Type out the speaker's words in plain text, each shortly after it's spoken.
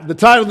The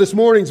title of this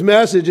morning's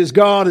message is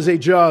God is a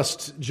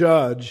Just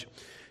Judge.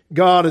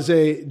 God is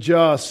a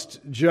just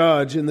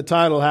judge. And the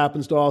title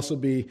happens to also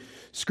be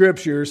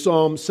Scripture,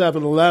 Psalm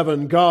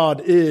 7:11.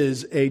 God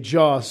is a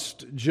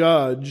just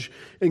judge.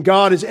 And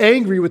God is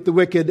angry with the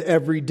wicked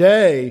every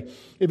day.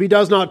 If he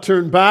does not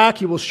turn back,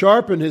 he will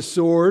sharpen his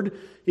sword.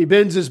 He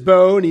bends his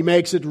bow and he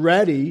makes it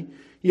ready.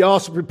 He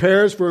also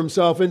prepares for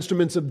himself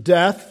instruments of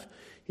death.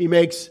 He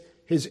makes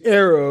his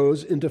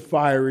arrows into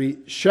fiery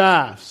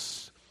shafts.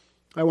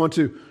 I want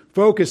to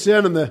focus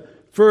in on the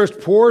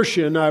first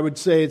portion. I would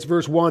say it's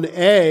verse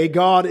 1a.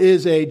 God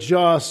is a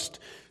just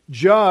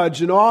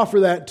judge, and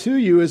offer that to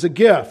you as a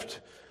gift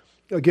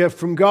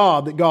from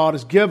God that God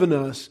has given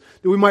us,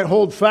 that we might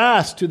hold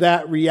fast to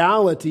that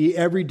reality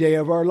every day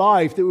of our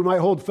life, that we might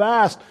hold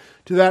fast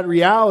to that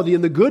reality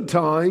in the good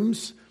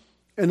times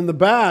and in the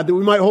bad, that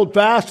we might hold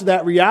fast to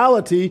that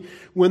reality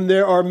when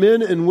there are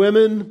men and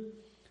women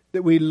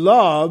that we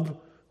love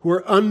who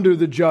are under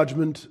the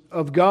judgment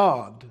of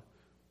God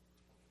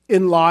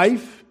in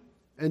life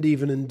and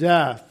even in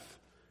death.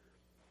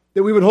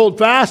 That we would hold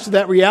fast to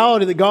that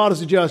reality that God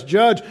is a just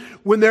judge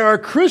when there are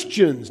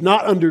Christians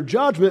not under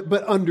judgment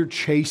but under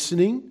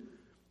chastening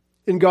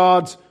in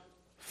God's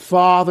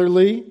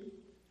fatherly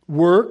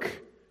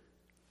work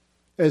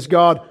as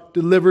God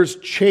delivers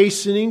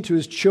chastening to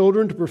His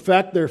children to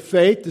perfect their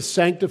faith, to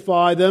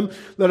sanctify them.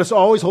 Let us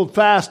always hold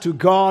fast to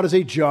God as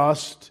a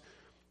just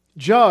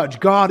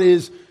judge. God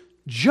is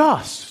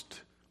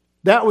just.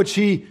 That which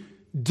He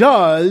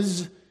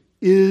does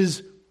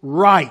is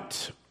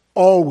right,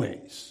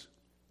 always.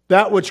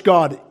 That which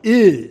God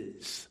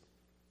is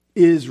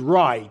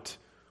right,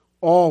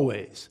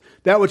 always.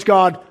 That which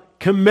God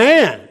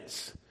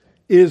commands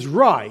is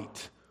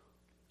right,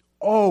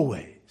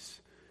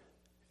 always.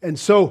 And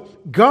so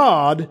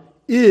God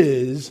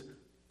is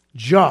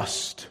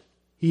just.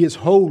 He is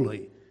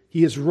holy.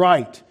 He is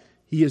right.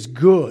 He is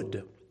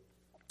good.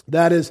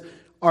 That is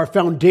our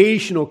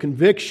foundational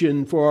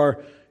conviction for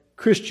our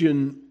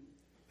Christian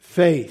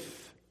faith.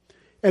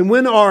 And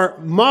when our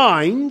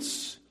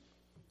minds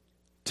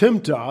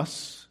tempt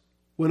us,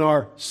 when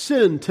our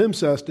sin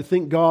tempts us to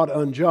think God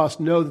unjust,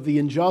 know that the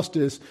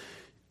injustice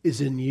is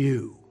in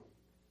you.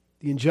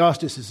 The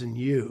injustice is in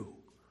you.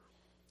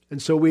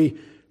 And so we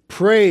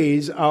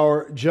praise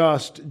our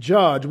just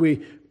judge. We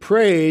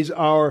praise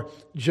our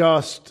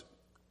just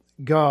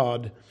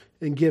God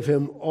and give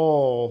Him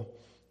all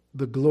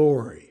the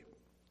glory.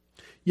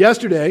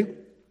 Yesterday,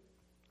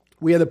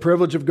 we had the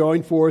privilege of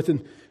going forth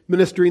and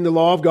ministering the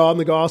law of God and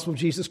the gospel of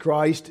Jesus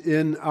Christ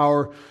in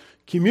our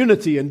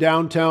community in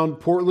downtown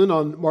Portland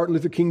on Martin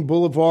Luther King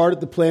Boulevard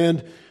at the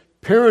Planned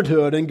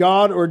Parenthood. And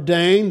God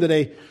ordained that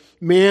a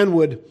man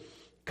would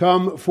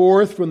come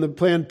forth from the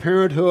Planned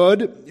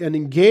Parenthood and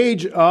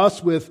engage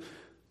us with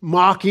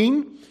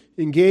mocking,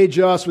 engage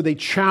us with a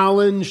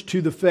challenge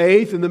to the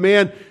faith. And the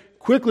man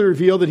quickly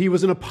revealed that he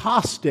was an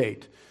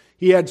apostate.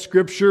 He had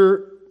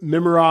Scripture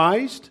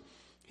memorized.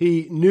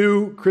 He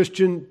knew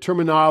Christian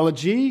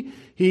terminology.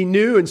 He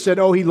knew and said,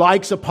 he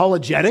likes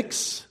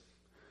apologetics.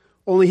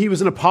 Only he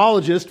was an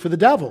apologist for the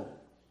devil.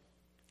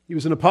 He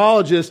was an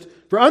apologist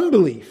for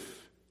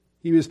unbelief.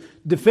 He was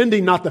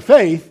defending not the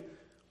faith,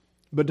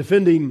 but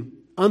defending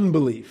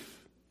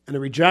unbelief and a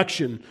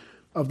rejection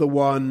of the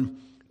one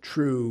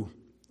true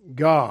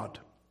God.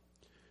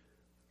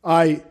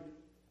 I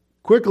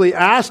quickly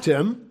asked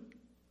him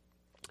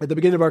at the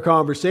beginning of our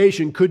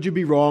conversation, could you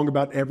be wrong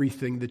about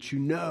everything that you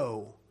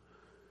know?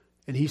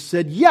 And he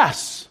said,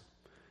 yes.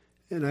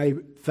 And I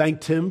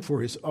thanked him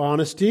for his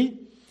honesty.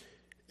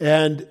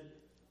 And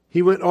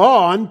he went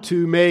on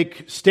to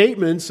make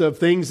statements of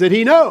things that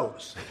he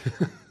knows,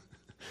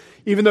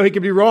 even though he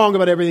could be wrong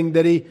about everything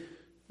that he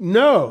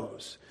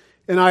knows.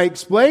 And I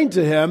explained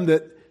to him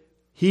that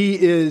he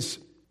is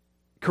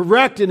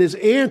correct in his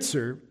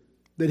answer,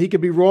 that he could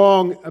be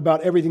wrong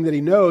about everything that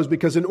he knows,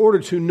 because in order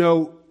to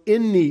know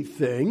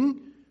anything,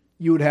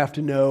 you would have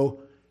to know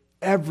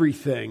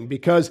everything.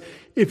 Because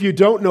if you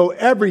don't know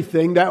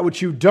everything, that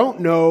which you don't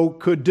know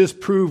could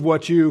disprove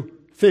what you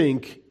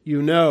think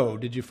you know.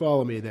 Did you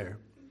follow me there?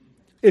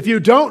 If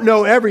you don't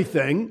know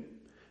everything,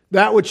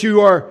 that which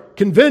you are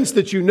convinced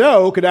that you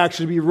know could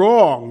actually be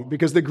wrong,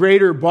 because the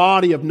greater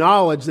body of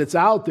knowledge that's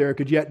out there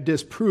could yet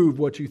disprove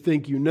what you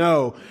think you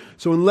know.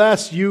 So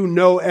unless you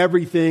know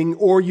everything,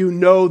 or you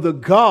know the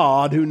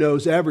God who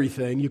knows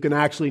everything, you can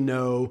actually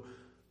know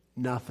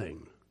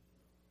nothing.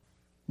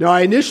 Now,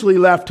 I initially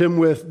left him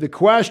with the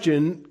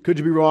question, could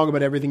you be wrong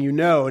about everything you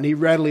know? And he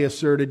readily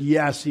asserted,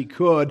 yes, he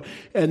could.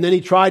 And then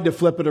he tried to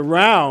flip it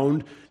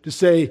around to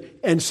say,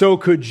 and so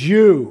could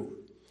you.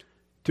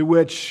 To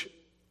which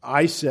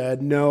I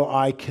said, no,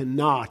 I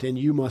cannot. And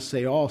you must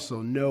say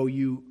also, no,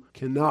 you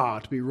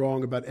cannot be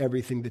wrong about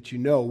everything that you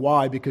know.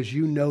 Why? Because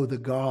you know the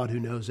God who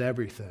knows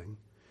everything.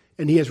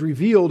 And He has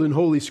revealed in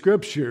Holy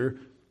Scripture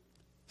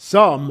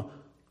some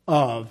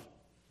of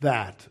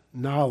that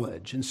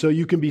knowledge. And so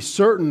you can be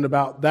certain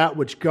about that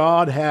which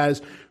God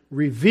has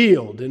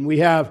revealed. And we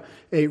have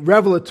a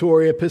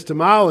revelatory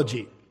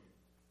epistemology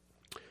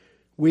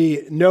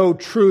We know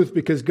truth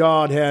because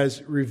God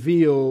has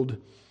revealed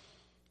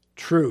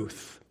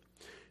truth.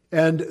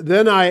 And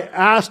then I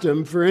asked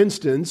him, for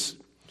instance,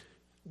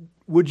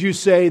 would you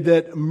say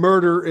that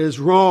murder is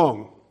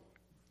wrong?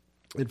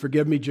 And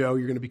forgive me, Joe,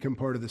 you're going to become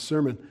part of this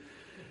sermon.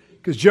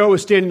 Because Joe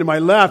was standing to my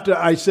left,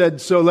 I said,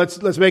 so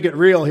let's make it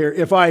real here.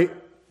 If I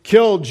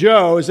kill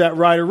Joe, is that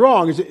right or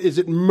wrong? Is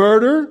it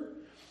murder?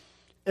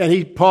 And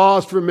he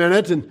paused for a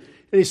minute and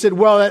he said,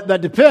 well,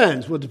 that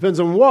depends. Well, it depends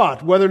on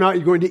what? Whether or not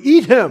you're going to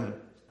eat him.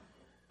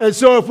 And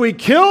so if we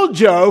kill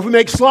Joe, if we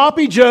make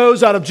sloppy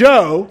Joes out of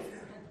Joe,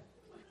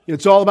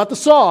 it's all about the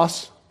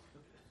sauce,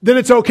 then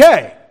it's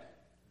okay,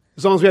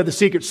 as long as we have the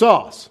secret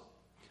sauce.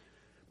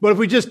 But if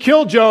we just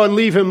kill Joe and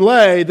leave him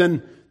lay,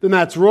 then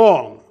that's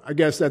wrong. I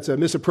guess that's a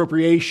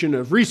misappropriation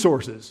of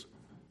resources.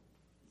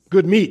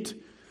 Good meat.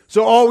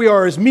 So all we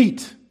are is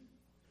meat.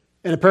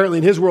 And apparently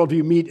in his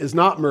worldview, meat is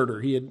not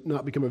murder. He had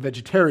not become a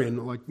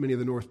vegetarian like many of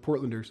the North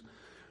Portlanders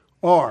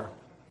are.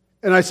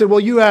 And I said, well,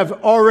 you have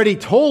already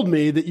told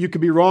me that you could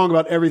be wrong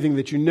about everything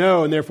that you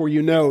know, and therefore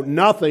you know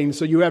nothing,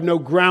 so you have no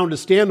ground to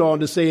stand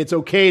on to say it's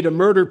okay to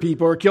murder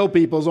people or kill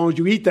people as long as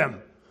you eat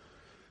them.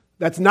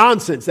 That's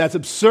nonsense. That's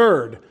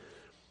absurd.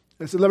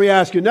 I said, let me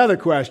ask you another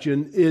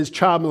question. Is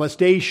child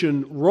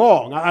molestation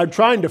wrong? I'm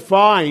trying to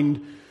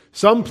find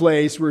some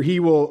place where he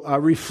will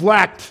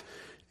reflect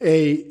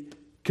a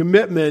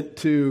commitment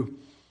to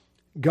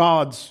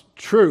God's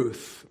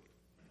truth.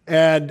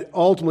 And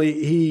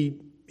ultimately,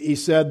 he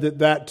said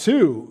that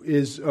too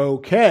is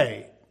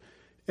okay.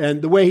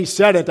 And the way he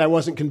said it, I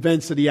wasn't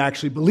convinced that he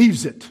actually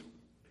believes it.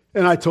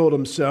 And I told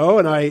him so,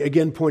 and I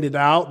again pointed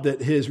out that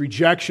his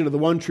rejection of the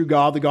one true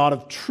God, the God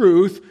of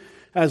truth,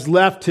 has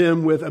left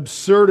him with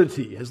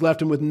absurdity, has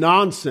left him with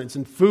nonsense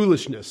and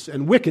foolishness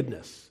and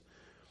wickedness.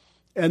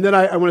 And then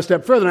I went a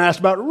step further and I asked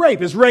about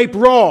rape. Is rape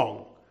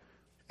wrong?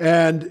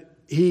 And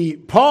he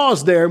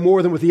paused there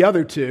more than with the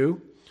other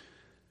two.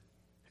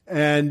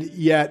 And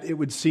yet it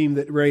would seem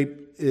that rape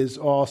is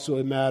also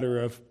a matter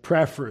of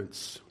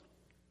preference.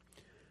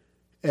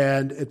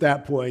 And at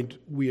that point,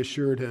 we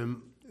assured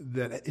him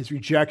that his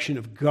rejection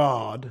of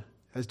God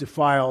has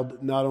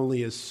defiled not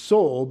only his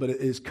soul, but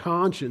his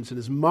conscience and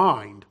his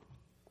mind.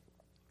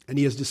 And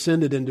he has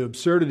descended into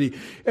absurdity.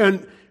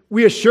 And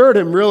we assured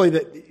him really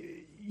that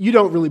you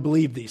don't really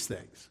believe these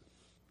things.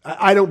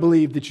 I don't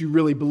believe that you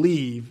really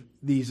believe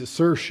these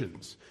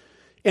assertions.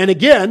 And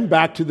again,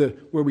 back to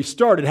where we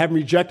started, having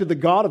rejected the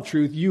God of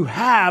truth, you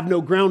have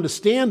no ground to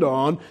stand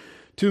on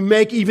to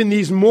make even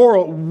these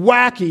moral,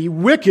 wacky,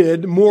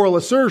 wicked moral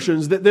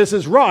assertions that this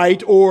is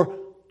right or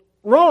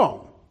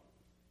wrong.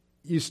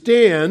 You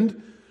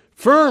stand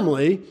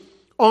firmly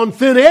on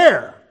thin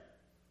air,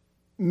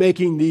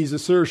 making these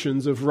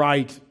assertions of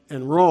right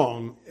and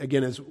wrong,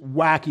 again, as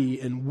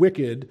wacky and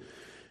wicked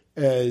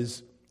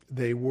as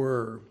they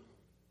were.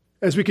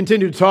 As we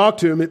continued to talk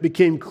to him, it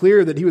became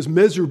clear that he was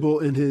miserable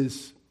in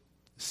his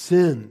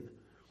sin,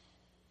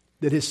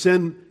 that his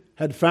sin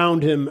had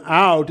found him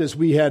out, as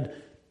we had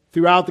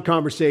throughout the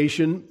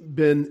conversation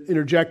been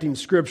interjecting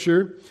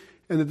Scripture,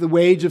 and that the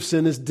wage of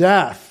sin is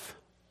death.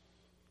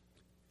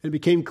 It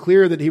became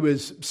clear that he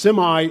was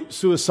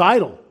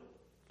semi-suicidal.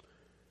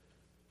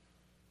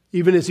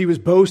 Even as he was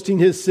boasting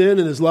his sin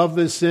and his love of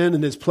his sin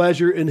and his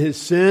pleasure in his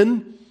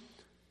sin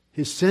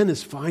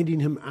is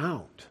finding him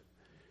out.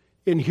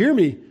 And hear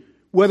me,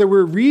 whether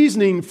we're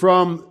reasoning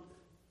from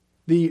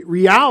the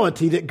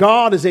reality that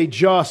God is a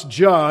just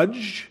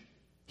judge,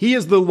 He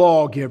is the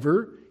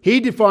lawgiver,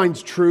 He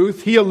defines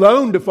truth, He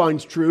alone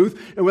defines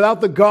truth, and without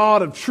the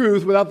God of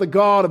truth, without the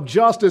God of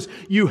justice,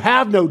 you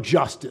have no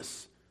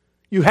justice.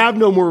 You have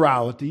no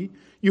morality.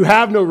 You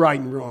have no right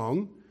and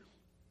wrong.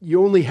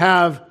 You only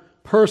have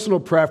personal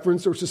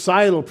preference or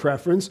societal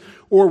preference,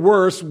 or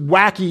worse,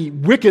 wacky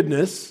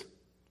wickedness.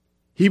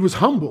 He was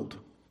humbled.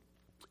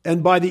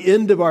 And by the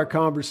end of our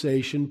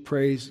conversation,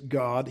 praise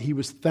God, he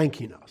was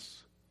thanking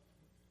us.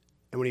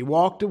 And when he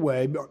walked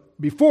away,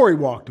 before he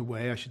walked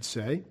away,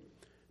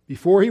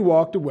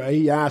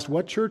 he asked,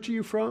 what church are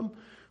you from?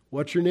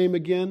 What's your name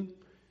again?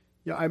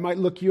 Yeah, I might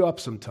look you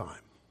up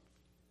sometime.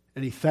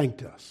 And he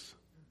thanked us.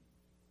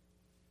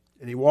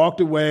 And he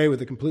walked away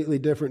with a completely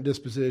different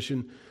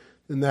disposition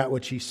than that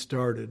which he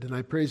started. And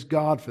I praise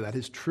God for that.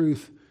 His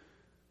truth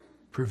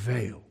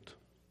prevailed.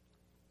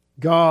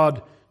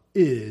 God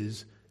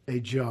is a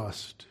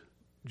just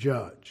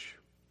judge.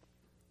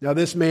 Now,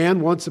 this man,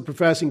 once a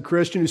professing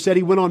Christian who said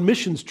he went on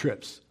missions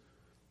trips,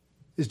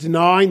 is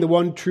denying the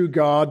one true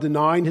God,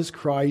 denying his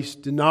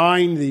Christ,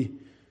 denying the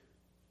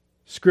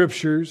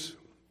Scriptures,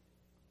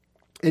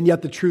 and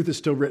yet the truth is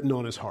still written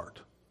on his heart.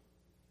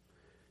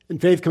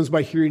 And faith comes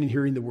by hearing and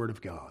hearing the Word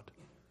of God.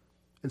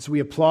 And so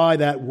we apply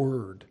that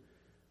Word.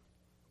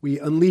 We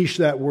unleash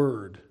that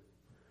Word.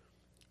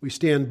 We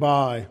stand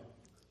by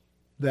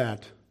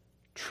that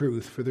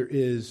truth, for there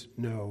is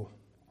no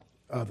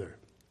other.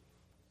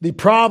 The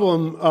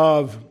problem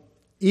of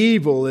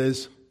evil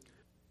is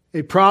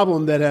a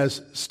problem that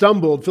has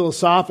stumbled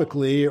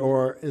philosophically,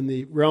 or in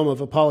the realm of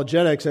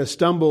apologetics, has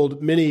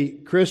stumbled many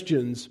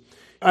Christians.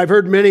 I've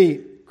heard many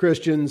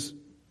Christians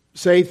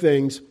say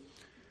things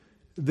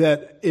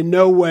that in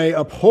no way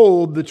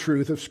uphold the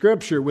truth of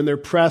Scripture when they're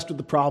pressed with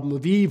the problem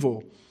of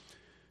evil.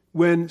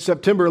 When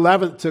September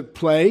 11th took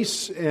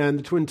place and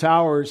the Twin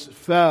Towers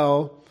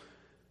fell,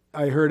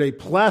 I heard a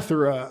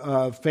plethora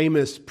of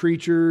famous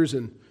preachers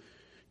and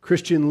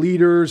Christian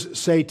leaders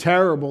say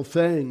terrible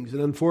things.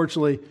 And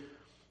unfortunately,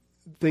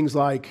 things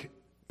like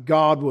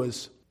God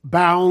was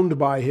bound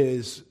by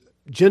His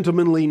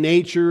gentlemanly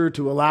nature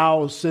to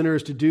allow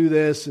sinners to do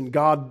this, and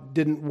God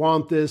didn't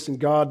want this, and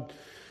God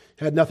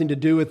had nothing to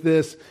do with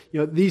this.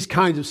 These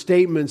kinds of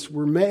statements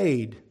were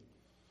made.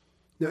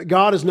 Now,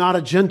 God is not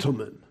a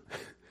gentleman.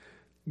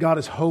 God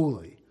is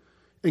holy,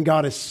 and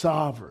God is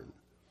sovereign.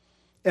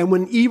 And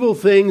when evil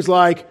things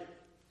like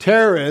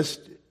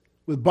terrorists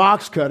with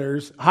box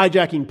cutters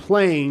hijacking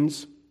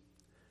planes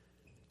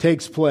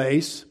takes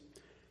place,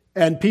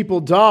 and people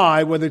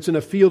die, whether it's in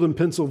a field in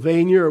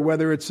Pennsylvania or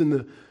whether it's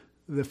in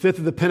the fifth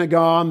of the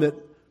Pentagon that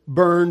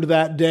burned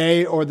that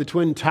day, or the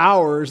Twin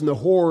Towers and the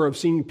horror of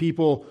seeing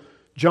people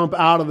jump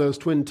out of those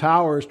Twin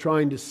Towers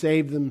trying to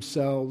save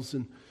themselves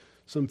in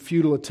some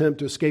futile attempt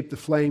to escape the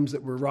flames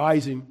that were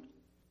rising.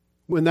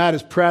 When that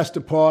is pressed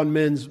upon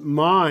men's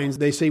minds,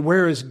 they say,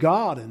 where is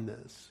God in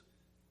this?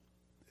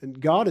 And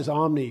God is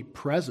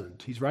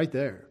omnipresent. He's right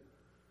there.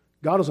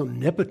 God is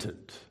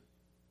omnipotent.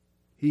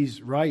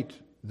 He's right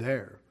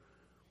there.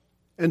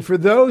 And for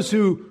those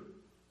who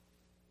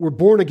were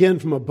born again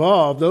from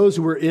above, those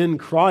who were in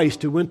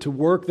Christ, who went to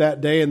work that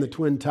day in the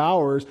Twin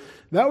Towers,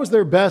 that was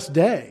their best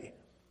day.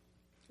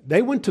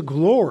 They went to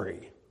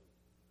glory.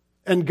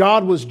 And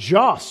God was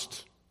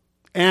just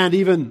and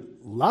even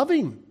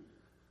loving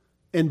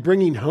in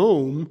bringing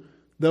home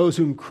those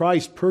whom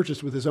Christ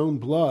purchased with His own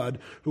blood,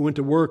 who went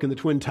to work in the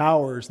Twin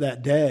Towers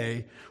that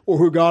day, or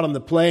who got on the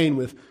plane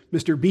with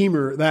Mr.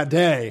 Beamer that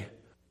day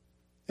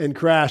and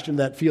crashed in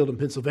that field in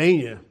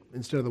Pennsylvania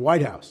instead of the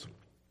White House,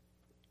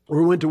 or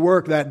who went to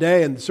work that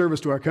day in the service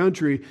to our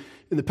country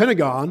in the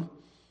Pentagon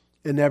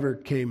and never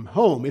came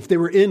home. If they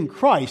were in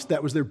Christ,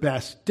 that was their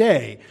best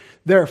day.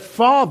 Their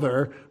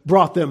Father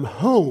brought them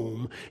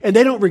home, and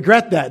they don't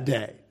regret that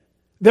day.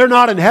 They're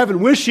not in heaven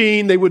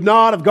wishing they would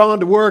not have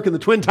gone to work in the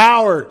Twin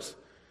Towers,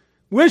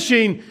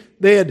 wishing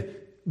they had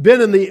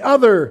been in the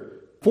other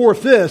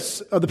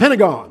 4/5 of the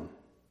Pentagon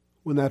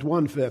when that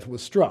 1/5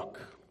 was struck,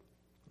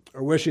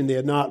 or wishing they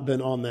had not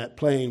been on that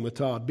plane with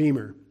Todd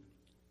Beamer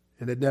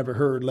and had never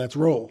heard "Let's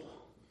Roll."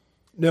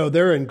 No,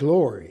 they're in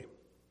glory,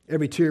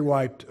 every tear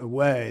wiped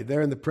away.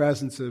 They're in the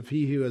presence of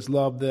He who has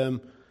loved them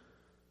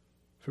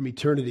from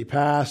eternity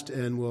past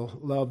and will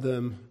love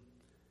them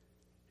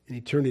in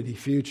eternity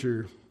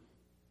future,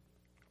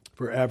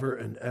 forever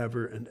and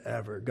ever and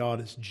ever.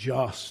 God is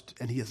just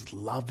and He is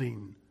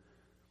loving.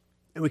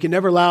 And we can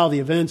never allow the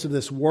events of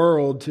this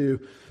world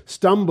to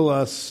stumble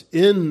us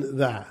in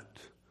that.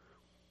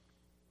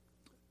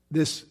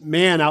 This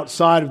man,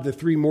 outside of the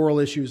three moral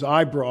issues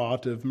I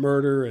brought of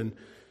murder and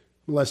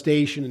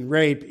molestation and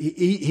rape,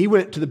 he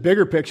went to the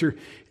bigger picture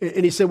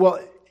and he said, well,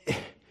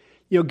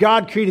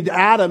 God created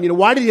Adam.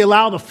 Why did He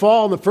allow the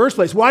fall in the first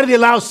place? Why did He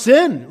allow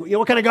sin?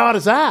 What kind of God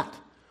is that?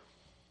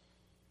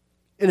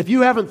 And if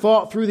you haven't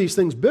thought through these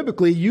things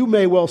biblically, you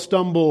may well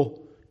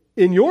stumble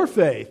in your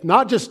faith.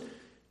 Not just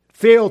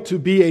fail to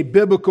be a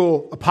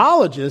biblical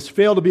apologist,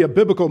 fail to be a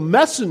biblical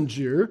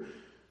messenger,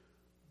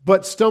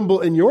 but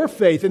stumble in your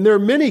faith. And there are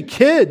many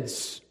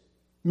kids,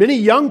 many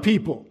young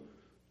people,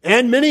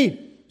 and many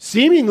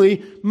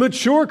seemingly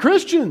mature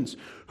Christians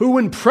who,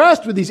 when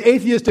pressed with these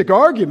atheistic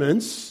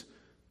arguments,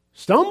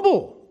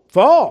 stumble,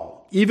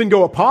 fall, even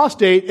go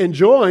apostate and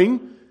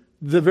join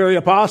the very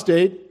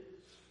apostate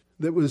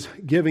that was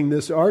giving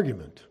this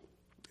argument.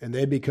 And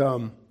they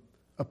become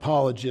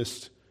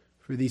apologists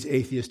for these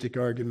atheistic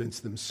arguments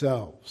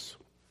themselves.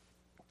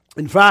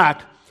 In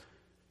fact,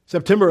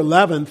 September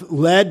 11th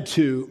led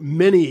to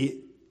many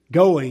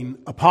going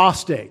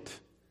apostate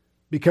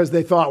because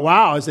they thought,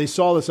 wow, as they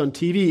saw this on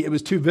TV, it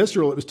was too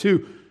visceral, it was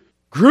too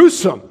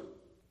gruesome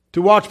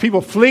to watch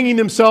people flinging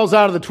themselves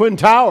out of the Twin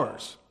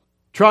Towers,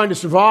 trying to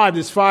survive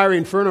this fiery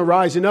inferno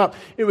rising up.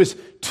 It was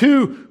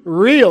too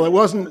real. It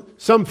wasn't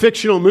some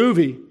fictional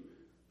movie.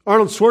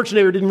 Arnold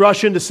Schwarzenegger didn't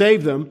rush in to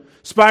save them.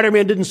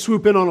 Spider-Man didn't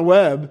swoop in on a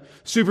web.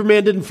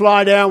 Superman didn't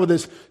fly down with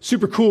his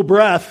super cool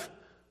breath.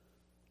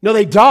 No,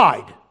 they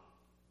died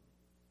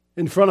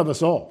in front of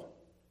us all.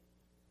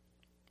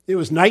 It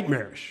was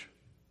nightmarish.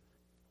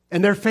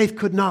 And their faith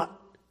could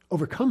not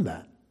overcome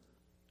that,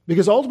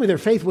 because ultimately their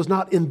faith was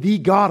not in the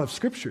God of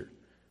Scripture.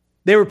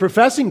 They were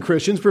professing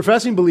Christians,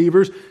 professing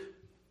believers,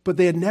 but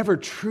they had never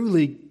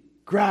truly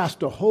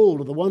grasped a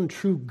hold of the one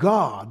true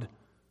God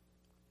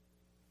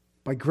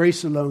by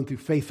grace alone, through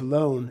faith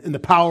alone, in the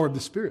power of the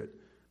Spirit.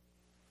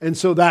 And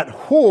so that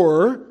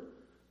horror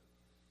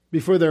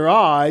before their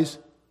eyes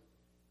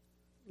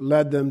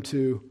led them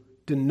to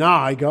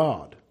deny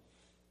God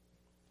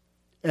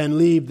and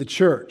leave the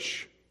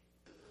church.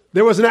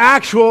 There was an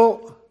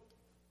actual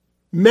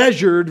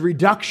measured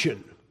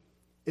reduction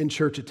in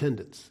church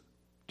attendance,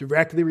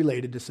 directly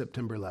related to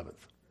September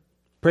 11th.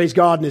 Praise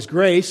God in His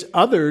grace,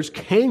 others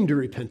came to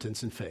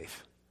repentance and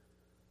faith.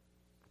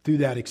 through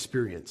that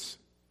experience,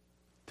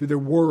 through their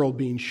world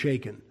being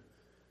shaken.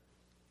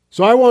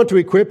 So I want to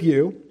equip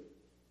you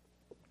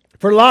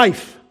for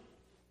life.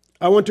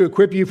 I want to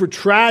equip you for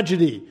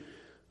tragedy.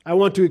 I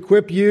want to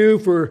equip you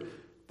for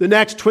the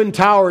next Twin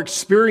Tower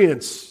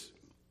experience.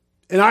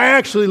 And I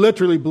actually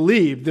literally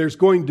believe there's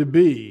going to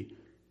be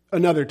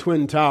another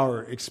Twin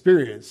Tower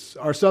experience.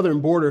 Our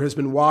southern border has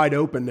been wide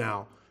open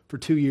now for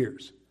 2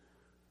 years.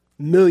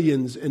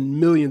 Millions and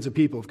millions of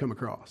people have come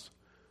across.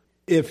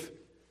 If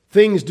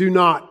things do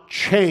not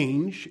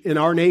change in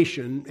our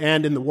nation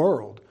and in the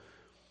world,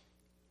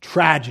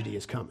 tragedy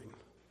is coming.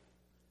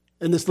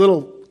 And this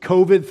little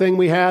COVID thing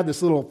we had,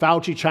 this little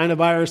Fauci China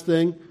virus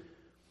thing,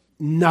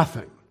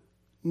 nothing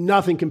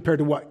compared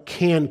to what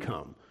can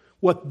come,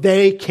 what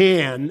they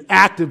can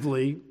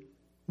actively,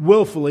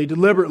 willfully,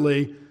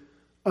 deliberately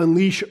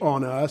unleash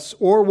on us,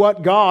 or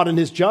what God in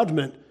His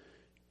judgment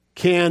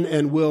can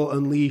and will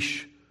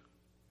unleash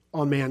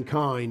on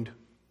mankind.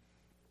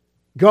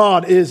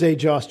 God is a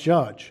just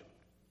judge.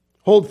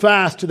 Hold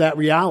fast to that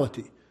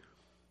reality.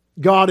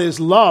 God is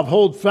love.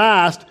 Hold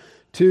fast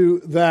to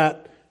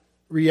that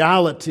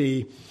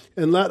reality.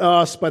 And let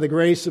us, by the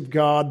grace of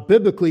God,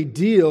 biblically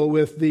deal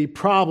with the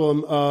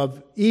problem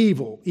of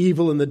evil.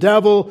 Evil in the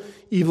devil,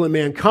 evil in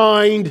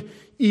mankind,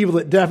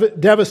 evil that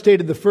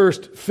devastated the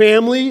first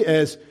family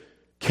as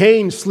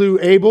Cain slew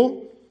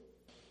Abel.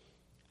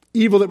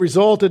 Evil that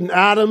resulted in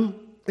Adam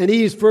and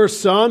Eve's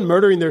first son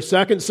murdering their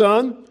second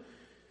son.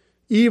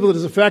 Evil that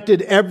has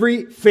affected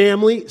every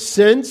family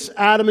since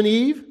Adam and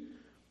Eve.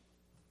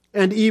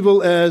 And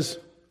evil as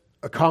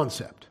a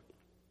concept.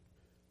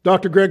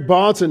 Dr. Greg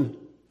Bahnsen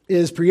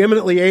is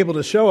preeminently able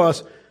to show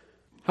us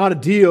how to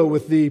deal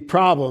with the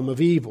problem of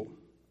evil.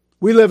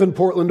 We live in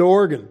Portland,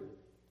 Oregon.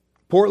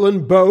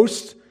 Portland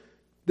boasts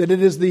that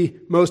it is the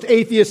most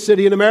atheist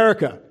city in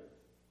America.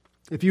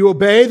 If you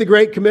obey the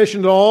Great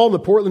Commission at all in the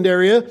Portland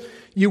area,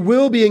 you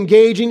will be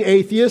engaging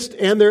atheists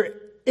and their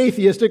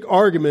atheistic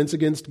arguments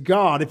against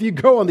God. If you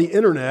go on the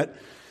internet,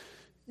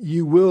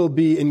 you will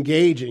be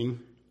engaging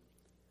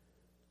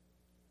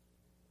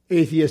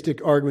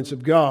atheistic arguments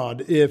of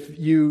God. If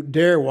you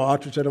dare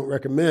watch, which I don't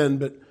recommend,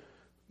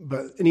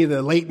 but any of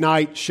the late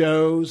night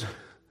shows,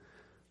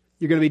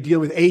 you're going to be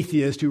dealing with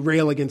atheists who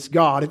rail against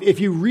God. If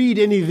you read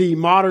any of the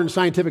modern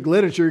scientific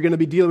literature, you're going to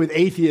be dealing with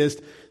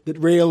atheists that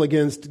rail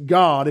against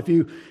God. If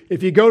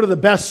you go to the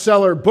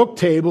bestseller book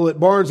table at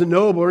Barnes &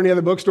 Noble or any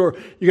other bookstore,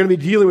 you're going to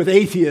be dealing with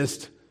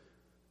atheists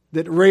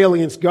that rail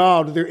against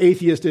God with their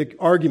atheistic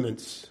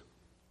arguments.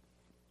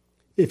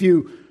 If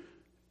you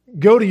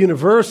go to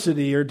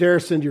university or dare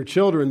send your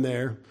children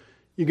there,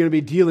 you're going to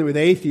be dealing with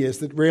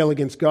atheists that rail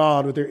against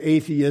God with their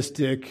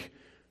atheistic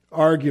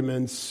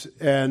arguments,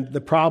 and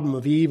the problem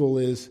of evil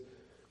is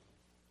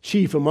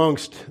chief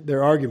amongst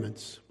their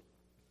arguments.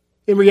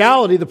 In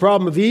reality, the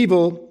problem of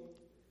evil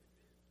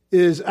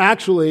is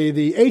actually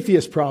the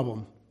atheist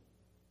problem,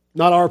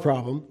 not our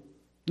problem,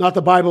 not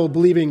the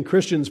Bible-believing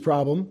Christian's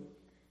problem.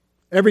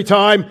 Every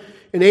time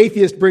an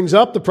atheist brings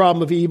up the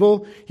problem of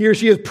evil, he or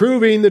she is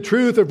proving the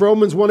truth of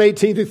Romans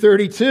 1:18 through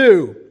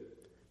 32,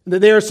 that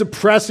they are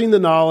suppressing the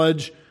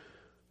knowledge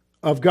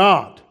of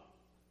God.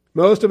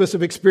 Most of us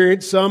have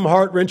experienced some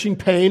heart-wrenching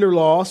pain or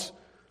loss,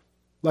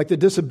 like the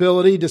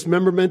disability,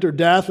 dismemberment, or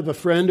death of a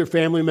friend or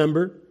family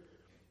member.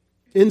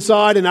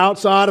 Inside and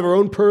outside of our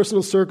own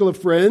personal circle of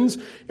friends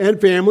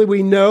and family,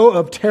 we know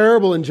of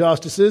terrible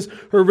injustices,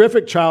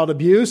 horrific child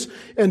abuse,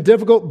 and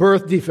difficult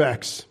birth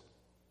defects.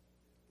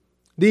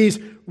 These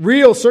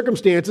real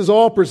circumstances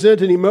all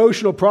present an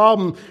emotional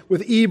problem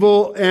with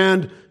evil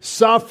and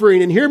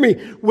suffering. And hear me,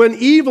 when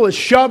evil is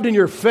shoved in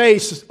your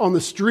face on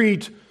the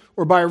street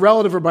or by a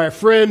relative or by a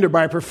friend or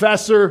by a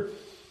professor,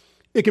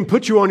 it can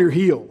put you on your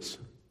heels.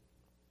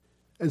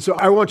 And so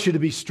I want you to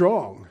be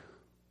strong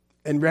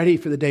and ready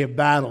for the day of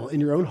battle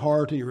in your own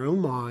heart, in your own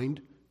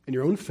mind, in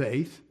your own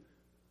faith,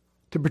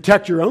 to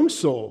protect your own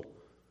soul.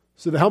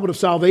 So the helmet of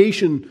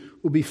salvation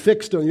will be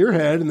fixed on your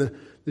head and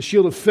the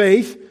shield of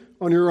faith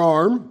on your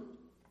arm.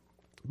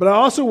 But I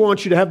also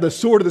want you to have the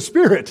sword of the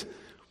Spirit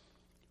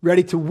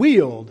ready to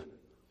wield.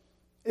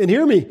 And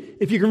hear me,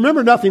 if you can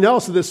remember nothing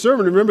else of this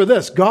sermon, remember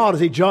this: God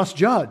is a just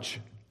judge.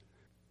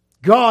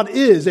 God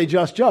is a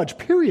just judge,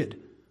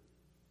 period.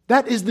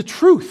 That is the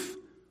truth.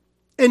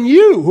 And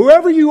you,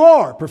 whoever you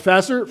are,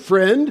 professor,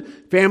 friend,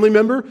 family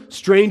member,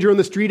 stranger on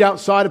the street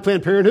outside of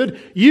Planned Parenthood,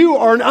 you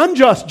are an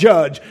unjust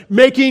judge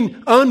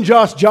making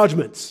unjust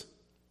judgments.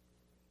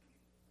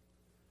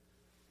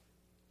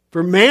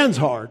 For man's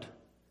heart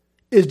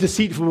is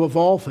deceitful of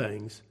all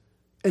things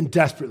and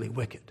desperately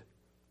wicked.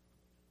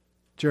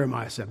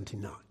 Jeremiah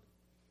 17:9.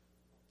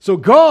 So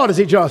God is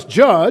a just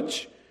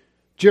judge.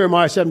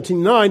 Jeremiah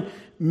 17:9.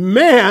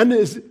 Man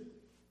is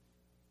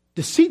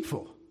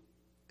deceitful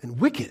and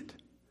wicked.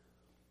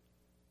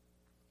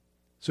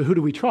 So who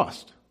do we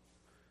trust?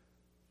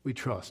 We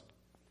trust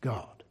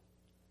God.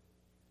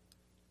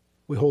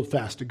 We hold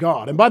fast to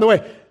God. And by the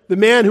way, the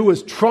man who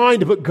was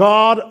trying to put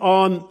God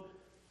on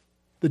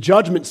the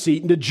judgment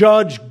seat and to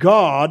judge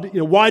God,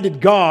 why did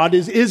God,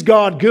 is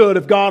God good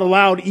if God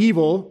allowed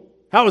evil?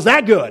 How is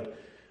that good?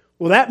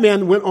 Well, that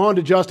man went on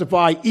to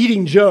justify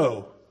eating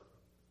Joe,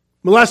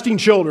 molesting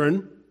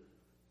children,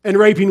 and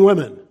raping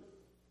women.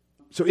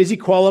 So is he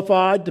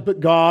qualified to put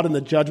God in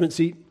the judgment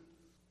seat?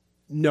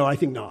 No, I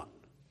think not.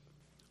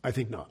 I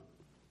think not.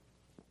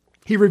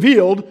 He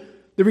revealed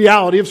the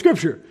reality of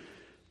Scripture,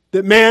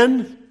 that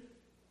man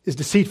is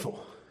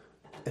deceitful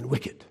and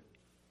wicked,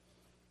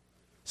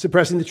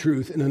 suppressing the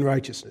truth in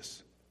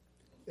unrighteousness,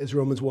 as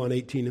Romans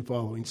 1:18 and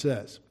following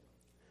says.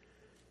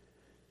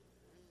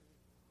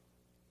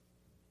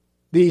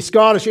 The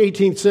Scottish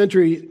 18th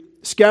century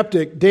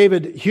skeptic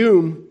David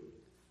Hume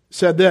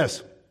said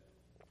this: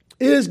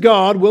 "Is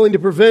God willing to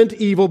prevent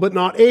evil but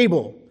not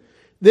able?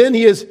 Then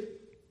he is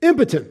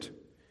impotent.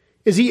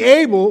 Is he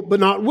able but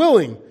not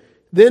willing?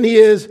 Then he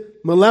is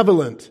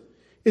malevolent.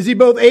 Is he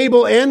both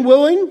able and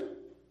willing?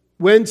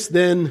 Whence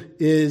then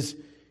is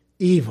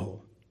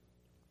evil?"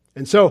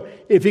 And so,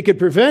 if he could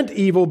prevent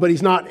evil, but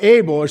he's not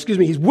able,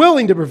 he's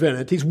willing to prevent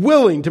it. He's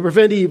willing to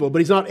prevent evil, but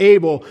he's not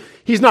able.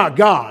 He's not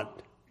God.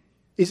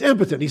 He's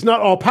impotent. He's not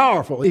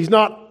all-powerful. He's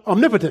not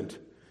omnipotent.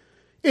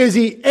 Is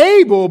he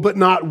able but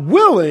not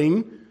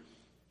willing?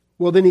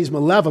 Well, then he's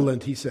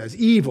malevolent, he says,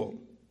 evil.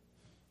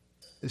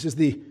 This is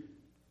the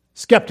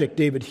skeptic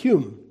David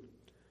Hume.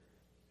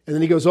 And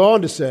then he goes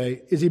on to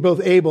say, is he both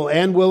able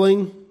and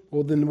willing?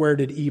 Well, then where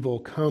did evil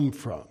come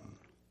from?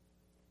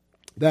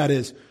 That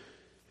is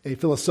a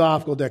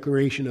philosophical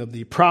declaration of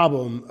the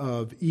problem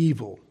of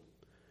evil.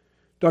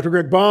 Dr.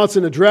 Greg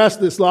Bahnsen addressed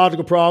this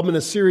logical problem in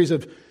a series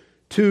of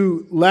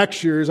 2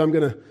 lectures. I'm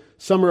going to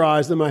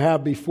summarize them. I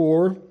have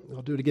before.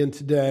 I'll do it again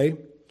today.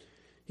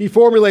 He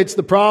formulates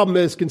the problem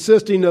as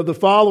consisting of the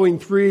following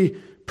 3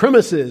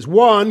 premises.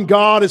 1,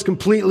 God is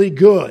completely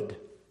good.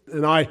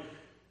 And I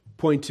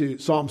point to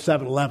Psalm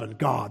 7:11.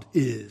 God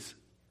is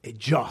a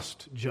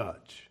just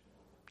judge.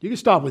 You can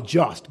stop with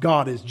just.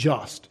 God is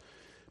just.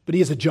 But he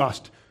is a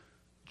just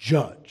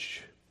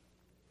judge.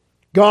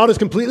 God is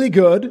completely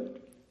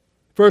good.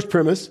 First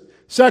premise.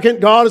 Second,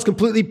 God is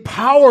completely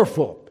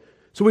powerful.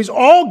 So he's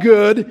all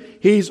good.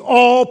 He's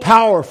all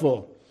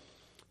powerful.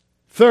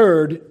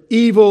 Third,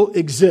 evil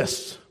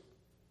exists.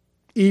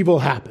 Evil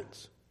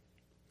happens.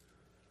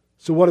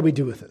 So what do we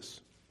do with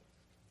this?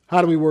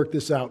 How do we work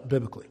this out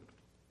biblically?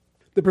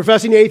 The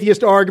professing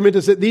atheist argument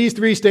is that these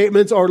 3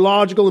 statements are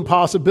logical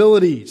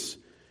impossibilities.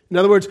 In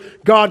other words,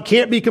 God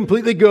can't be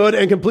completely good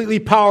and completely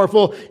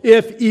powerful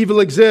if evil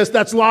exists.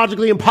 That's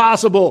logically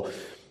impossible.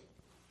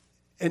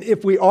 And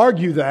if we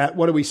argue that,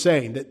 what are we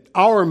saying? That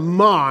our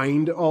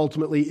mind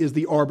ultimately is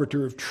the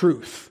arbiter of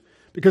truth.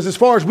 Because as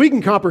far as we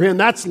can comprehend,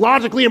 that's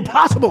logically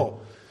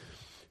impossible.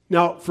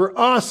 Now, for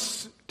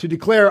us to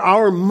declare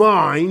our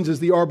minds as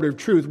the arbiter of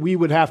truth, we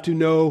would have to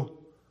know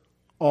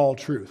all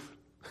truth.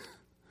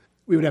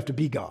 We would have to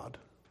be God.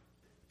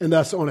 And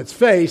thus, on its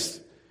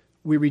face,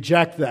 we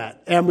reject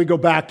that. And we go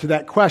back to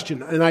that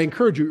question. And I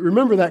encourage you,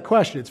 remember that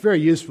question. It's very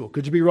useful.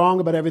 Could you be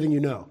wrong about everything you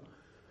know?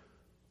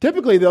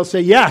 Typically, they'll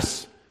say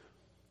yes.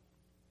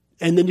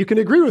 And then you can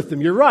agree with them.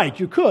 You're right,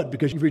 you could,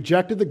 because you've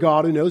rejected the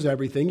God who knows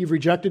everything. You've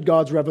rejected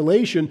God's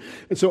revelation.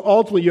 And so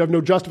ultimately, you have no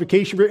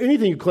justification for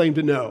anything you claim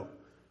to know.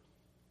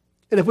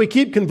 And if we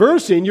keep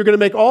conversing, you're going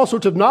to make all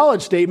sorts of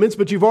knowledge statements,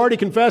 but you've already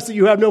confessed that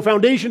you have no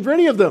foundation for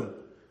any of them.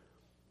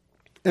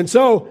 And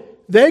so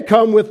they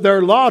come with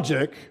their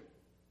logic,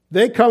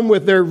 they come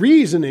with their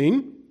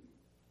reasoning,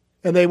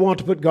 and they want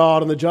to put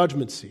God on the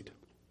judgment seat.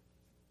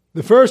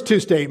 The first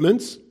 2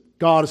 statements,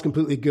 God is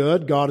completely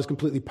good, God is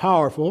completely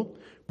powerful,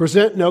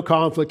 present no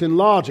conflict in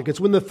logic. It's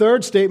when the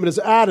third statement is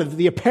added that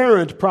the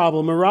apparent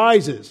problem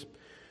arises.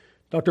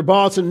 Dr.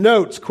 Bahnsen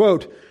notes,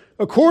 quote,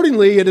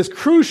 "Accordingly, it is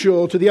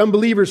crucial to the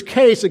unbeliever's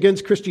case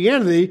against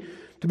Christianity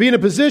to be in a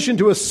position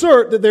to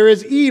assert that there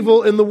is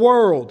evil in the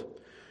world,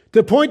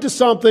 to point to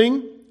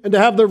something and to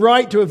have the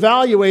right to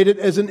evaluate it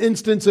as an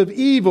instance of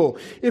evil.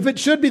 If it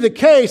should be the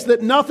case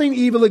that nothing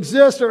evil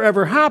exists or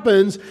ever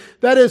happens,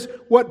 that is,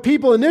 what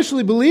people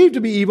initially believe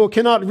to be evil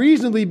cannot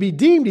reasonably be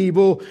deemed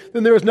evil,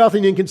 then there is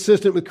nothing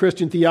inconsistent with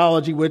Christian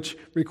theology which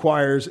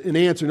requires an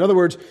answer." In other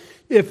words,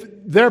 if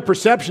their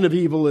perception of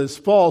evil is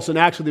false and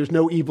actually there's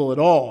no evil at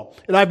all.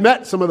 And I've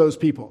met some of those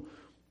people.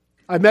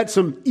 I've met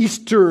some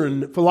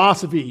Eastern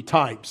philosophy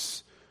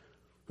types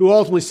who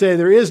ultimately say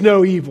there is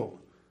no evil.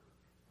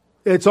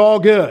 It's all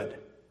good.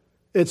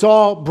 It's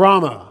all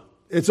Brahma.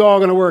 It's all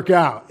going to work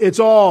out. It's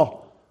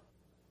all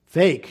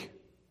fake.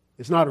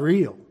 It's not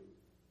real.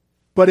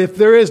 But if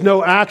there is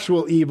no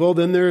actual evil,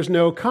 then there is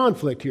no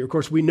conflict here. Of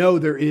course, we know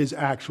there is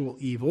actual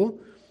evil.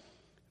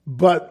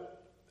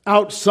 But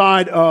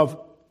outside of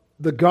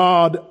the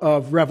God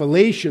of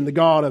revelation, the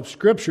God of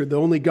Scripture, the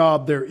only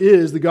God there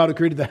is, the God who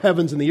created the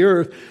heavens and the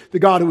earth, the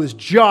God who is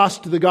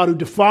just, the God who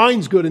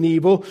defines good and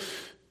evil,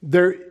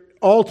 there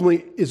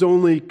ultimately is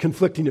only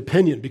conflicting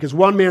opinion, because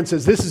one man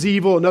says this is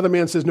evil, another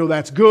man says no,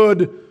 that's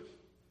good,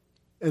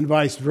 and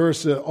vice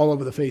versa all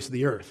over the face of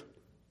the earth.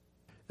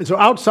 And so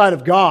outside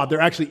of God, there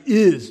actually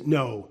is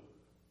no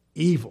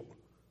evil.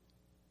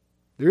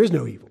 There is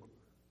no evil.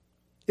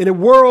 In a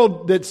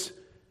world that's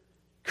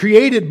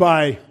created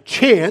by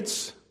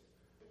chance,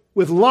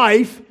 with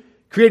life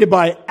created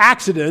by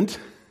accident,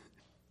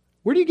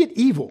 where do you get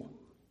evil?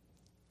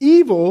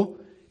 Evil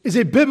is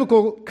a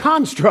biblical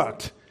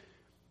construct.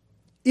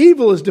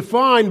 Evil is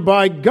defined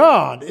by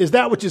God as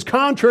that which is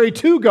contrary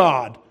to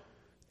God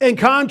and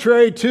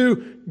contrary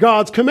to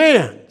God's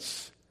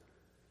commands.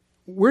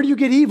 Where do you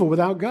get evil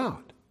without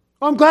God?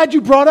 Well, I'm glad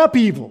you brought up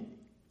evil.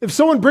 If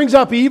someone brings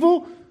up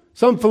evil,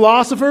 some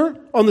philosopher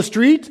on the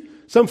street,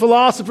 some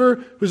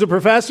philosopher who's a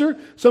professor,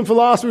 some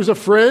philosopher who's a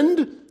friend,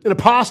 an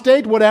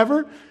apostate,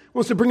 whatever,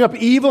 wants to bring up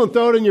evil and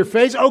throw it in your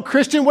face. Oh,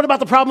 Christian, what about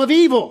the problem of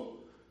evil?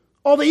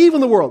 All the evil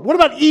in the world. What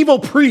about evil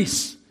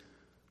priests?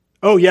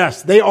 Oh,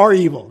 yes, they are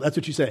evil. That's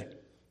what you say.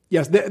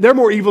 Yes, they're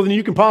more evil than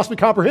you can possibly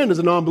comprehend as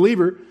a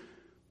non-believer.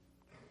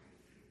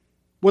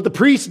 What the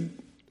priests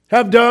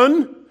have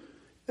done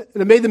and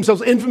have made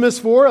themselves infamous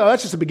for,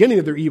 that's just the beginning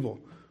of their evil.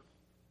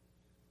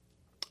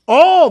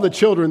 All the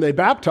children they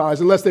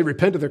baptize, unless they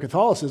repent of their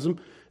Catholicism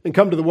and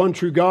come to the one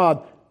true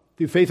God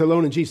through faith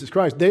alone in Jesus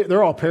Christ,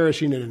 they're all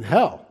perishing and in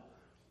hell.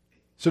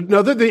 So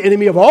no, they're the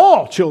enemy of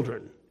all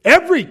children,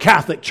 every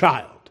Catholic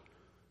child.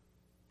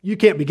 You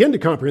can't begin to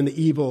comprehend the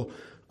evil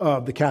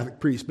of the Catholic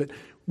priest. But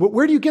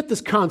where do you get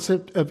this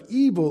concept of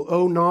evil,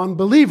 O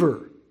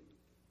non-believer?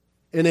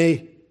 In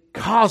a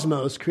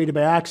cosmos created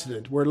by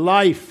accident, where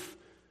life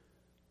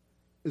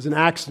is an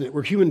accident,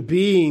 where human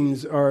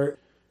beings are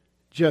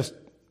just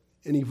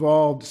an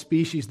evolved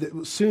species that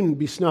will soon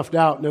be snuffed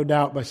out, no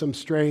doubt, by some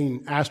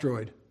straying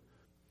asteroid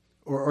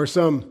or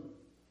some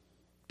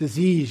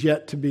disease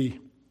yet to be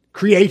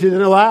created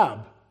in a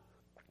lab,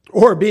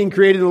 or being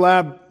created in a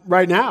lab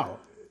right now.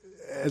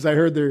 As I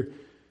heard, they're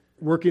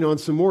working on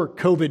some more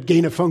COVID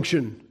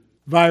gain-of-function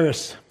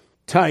virus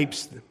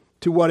types.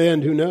 To what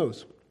end, who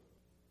knows?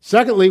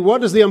 Secondly,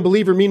 what does the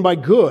unbeliever mean by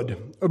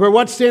good? Or by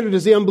what standard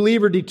does the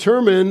unbeliever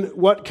determine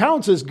what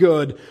counts as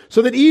good,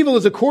 so that evil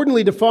is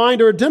accordingly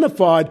defined or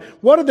identified?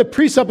 What are the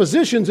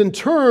presuppositions in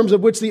terms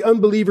of which the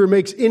unbeliever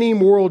makes any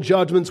moral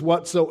judgments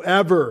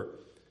whatsoever?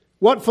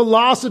 What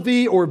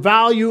philosophy or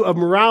value of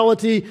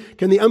morality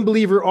can the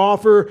unbeliever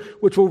offer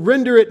which will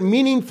render it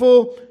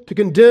meaningful to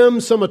condemn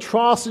some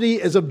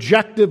atrocity as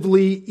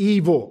objectively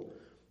evil?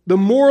 The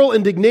moral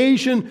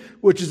indignation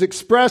which is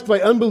expressed by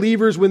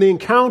unbelievers when they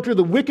encounter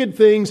the wicked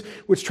things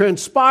which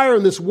transpire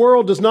in this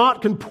world does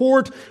not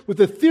comport with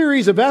the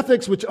theories of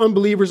ethics which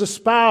unbelievers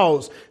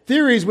espouse,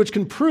 theories which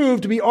can prove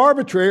to be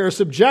arbitrary or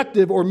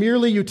subjective or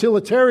merely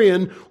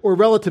utilitarian or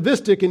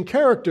relativistic in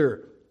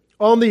character.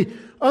 On the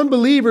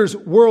unbeliever's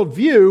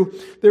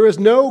worldview, there is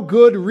no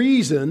good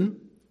reason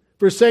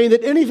for saying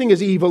that anything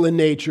is evil in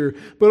nature,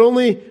 but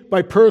only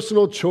by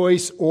personal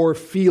choice or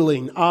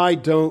feeling. I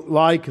don't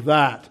like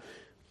that.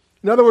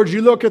 In other words,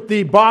 you look at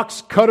the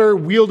box cutter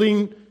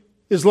wielding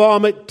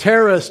Islamic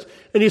terrorist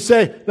and you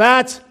say,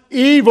 that's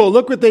evil.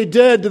 Look what they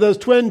did to those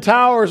Twin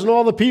Towers and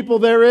all the people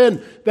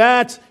therein.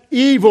 That's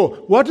evil.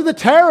 What do the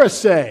terrorists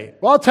say?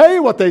 Well, I'll tell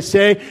you what they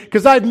say,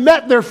 because I've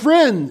met their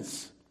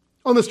friends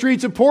on the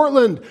streets of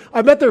Portland.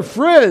 I've met their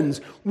friends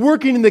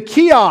working in the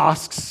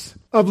kiosks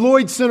of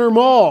Lloyd Center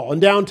Mall in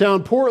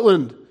downtown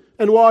Portland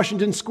and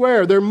Washington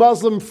Square. They're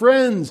Muslim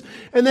friends.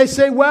 And they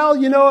say,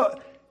 well,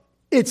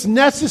 it's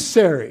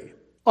necessary.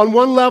 On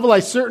one level, I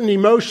certainly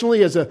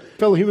emotionally, as a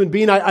fellow human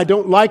being, I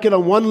don't like it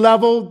on one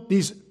level.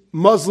 These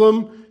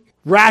Muslim,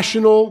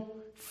 rational,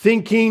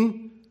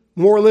 thinking,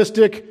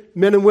 moralistic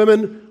men and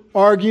women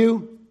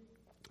argue.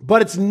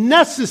 But it's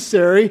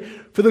necessary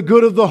for the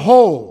good of the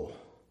whole,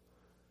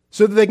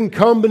 so that they can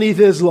come beneath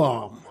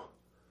Islam.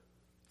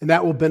 And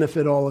that will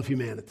benefit all of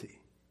humanity.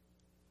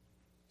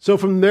 So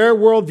from their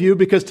worldview,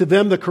 because to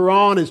them the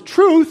Quran is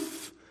truth,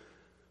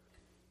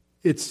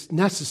 it's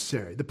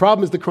necessary. The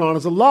problem is the Quran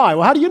is a lie.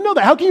 Well, how do you know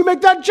that? How can you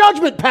make that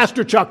judgment,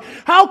 Pastor Chuck?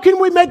 How can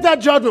we make that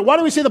judgment? Why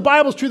do we say the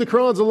Bible's true, the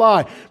Quran's a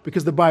lie?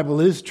 Because the Bible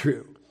is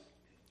true.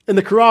 And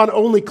the Quran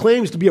only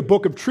claims to be a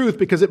book of truth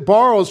because it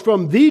borrows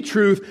from the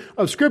truth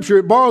of Scripture.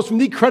 It borrows from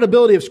the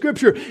credibility of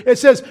Scripture. It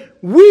says,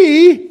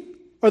 we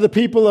are the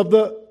people of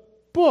the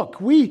book.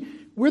 We're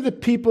the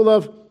people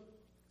of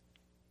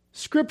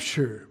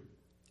Scripture.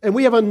 And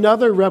we have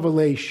another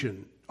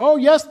revelation. Oh,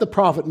 yes, the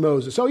prophet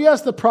Moses. Oh,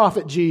 yes, the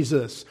prophet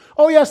Jesus.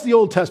 Oh, yes, the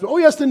Old Testament. Oh,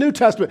 yes, the New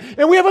Testament.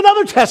 And we have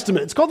another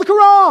testament. It's called the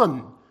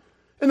Quran.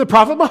 And the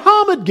prophet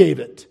Muhammad gave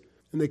it.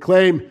 And they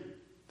claim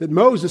that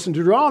Moses in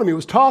Deuteronomy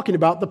was talking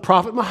about the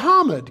prophet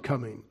Muhammad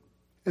coming.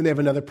 And they have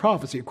another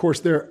prophecy. Of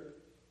course, their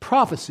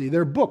prophecy,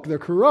 their book, their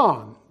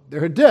Quran,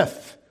 their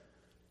Hadith,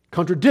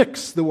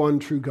 contradicts the one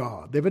true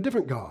God. They have a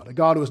different God, a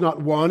God who is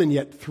not one and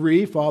yet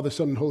three, Father,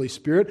 Son, and Holy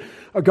Spirit,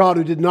 a God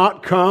who did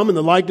not come in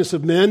the likeness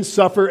of men,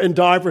 suffer and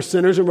die for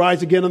sinners, and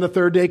rise again on the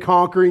third day,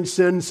 conquering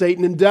sin,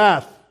 Satan, and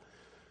death.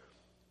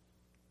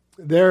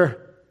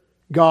 Their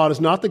God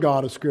is not the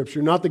God of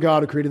Scripture, not the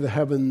God who created the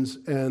heavens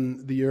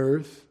and the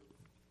earth,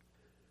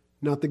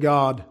 not the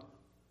God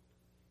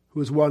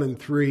who is one and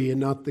three,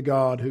 and not the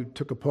God who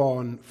took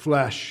upon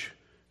flesh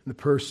in the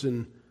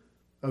person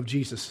of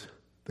Jesus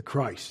the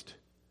Christ.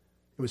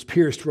 It was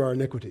pierced for our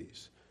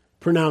iniquities,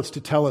 pronounced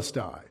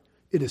tetelestai,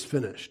 it is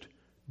finished,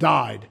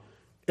 died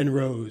and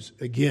rose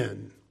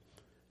again.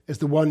 as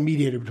the one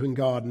mediator between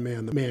God and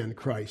man, the man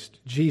Christ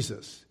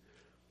Jesus.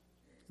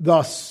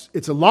 Thus,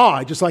 it's a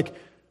lie, just like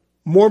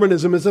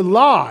Mormonism is a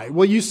lie.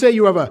 Well, you say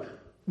you have a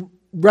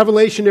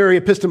revelationary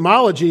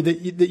epistemology,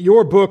 that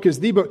your book is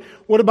the book.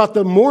 What about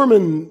the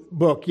Mormon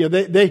book? Yeah,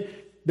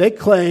 they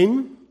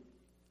claim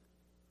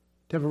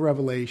to have a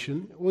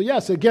revelation. Well,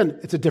 yes, again,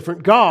 it's a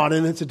different God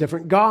and it's a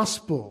different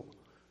gospel.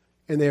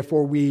 And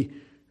therefore we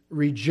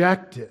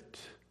reject it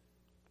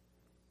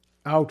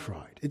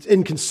outright. It's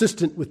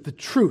inconsistent with the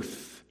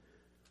truth.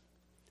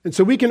 And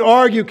so we can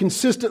argue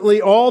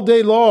consistently all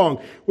day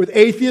long with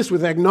atheists,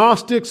 with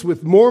agnostics,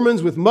 with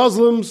Mormons, with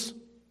Muslims.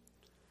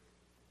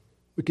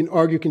 We can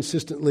argue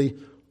consistently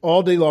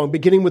all day long,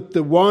 beginning with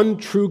the one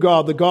true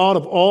God, the God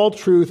of all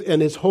truth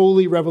and His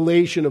holy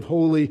revelation of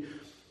Holy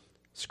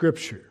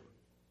Scripture.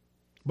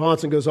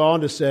 Bahnsen goes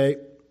on to say,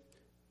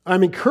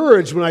 I'm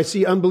encouraged when I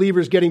see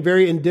unbelievers getting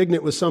very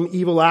indignant with some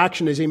evil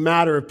action as a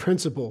matter of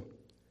principle.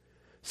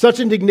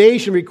 Such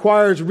indignation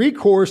requires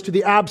recourse to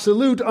the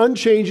absolute,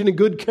 unchanging, and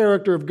good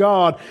character of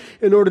God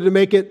in order to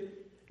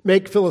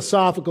make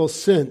philosophical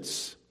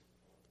sense.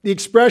 The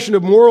expression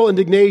of moral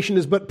indignation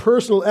is but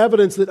personal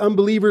evidence that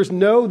unbelievers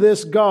know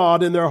this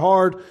God in their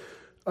heart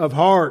of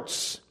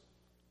hearts.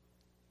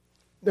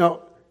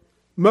 Now,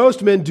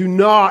 most men do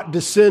not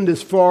descend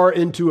as far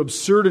into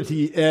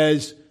absurdity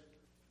as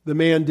the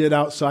man did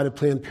outside of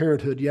Planned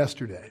Parenthood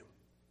yesterday.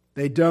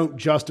 They don't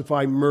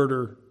justify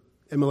murder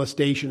and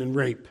molestation and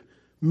rape.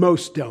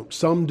 Most don't.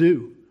 Some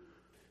do.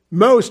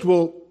 Most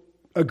will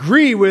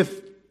agree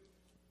with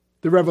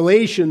the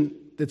revelation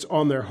that's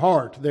on their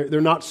heart.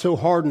 They're not so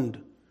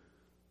hardened.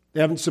 They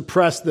haven't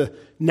suppressed the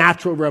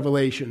natural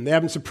revelation. They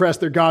haven't suppressed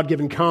their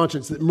God-given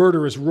conscience that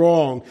murder is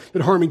wrong,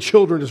 that harming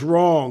children is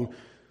wrong,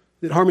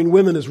 that harming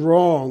women is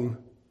wrong.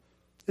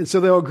 And so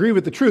they'll agree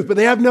with the truth, but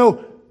they have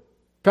no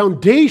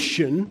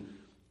foundation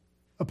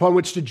upon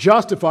which to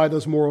justify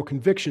those moral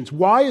convictions.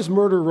 Why is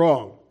murder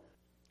wrong?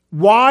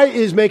 Why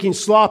is making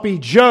sloppy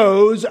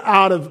joes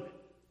out of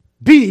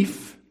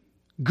beef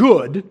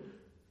good,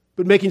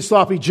 but making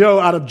sloppy Joe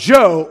out of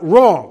Joe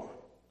wrong?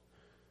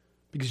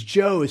 Because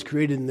Joe is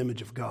created in the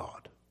image of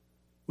God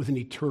with an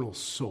eternal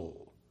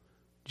soul.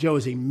 Joe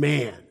is a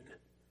man,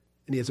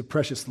 and he has a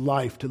precious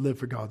life to live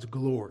for God's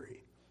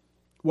glory.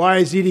 Why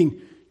is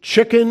eating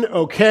chicken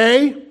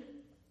okay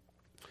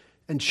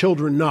and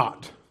children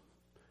not?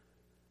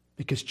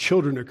 Because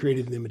children are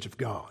created in the image of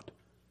God.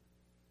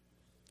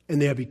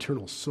 And they have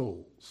eternal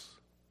souls.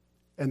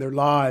 And their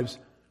lives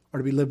are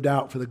to be lived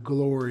out for the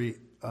glory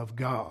of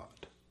God.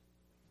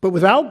 But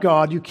without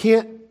God, you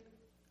can't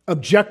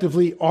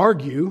objectively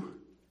argue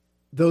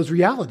those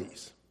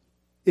realities.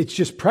 It's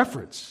just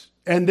preference.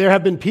 And there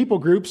have been people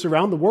groups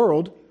around the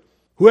world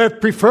who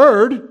have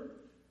preferred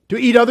to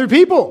eat other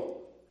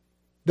people.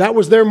 That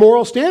was their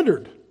moral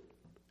standard.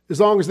 As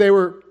long as they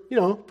were,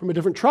 from a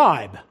different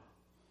tribe,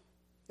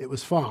 it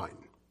was fine.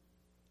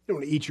 You don't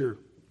want to eat your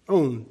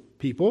own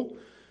people.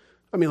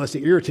 Unless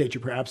they irritate you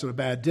perhaps on a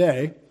bad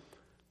day,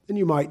 then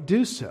you might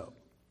do so.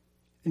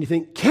 And you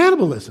think,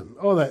 cannibalism,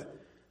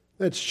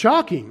 that's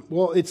shocking.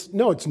 Well, it's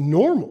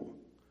normal.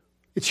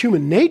 It's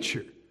human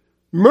nature.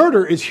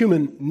 Murder is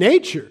human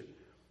nature.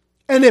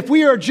 And if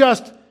we are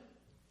just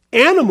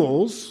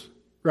animals,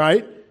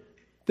 right,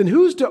 then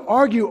who's to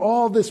argue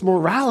all this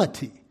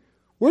morality?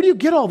 Where do you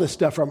get all this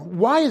stuff from?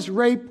 Why is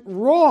rape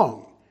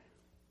wrong?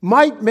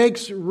 Might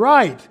makes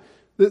right.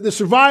 The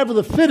survival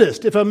of the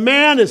fittest. If a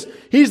man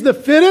he's the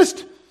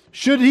fittest,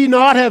 should he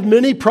not have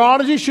many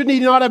prodigies? Shouldn't he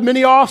not have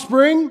many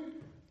offspring?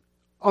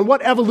 On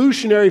what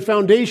evolutionary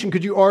foundation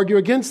could you argue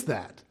against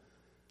that?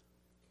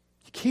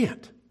 You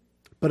can't.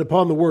 But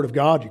upon the Word of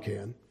God you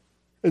can.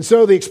 And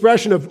so the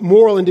expression of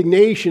moral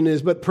indignation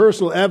is but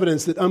personal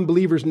evidence that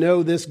unbelievers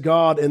know this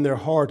God in their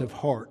heart of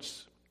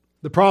hearts.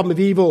 The problem of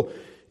evil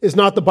is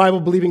not the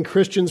Bible-believing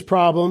Christian's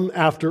problem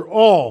after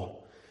all.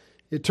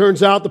 It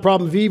turns out the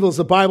problem of evil is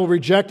the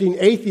Bible-rejecting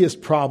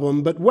atheist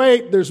problem. But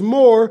wait, there's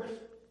more.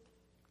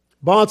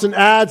 Bahnsen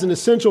adds an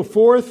essential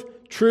fourth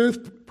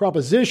truth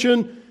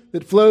proposition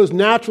that flows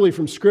naturally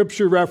from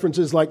Scripture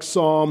references like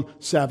Psalm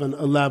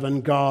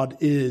 7:11. God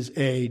is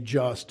a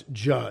just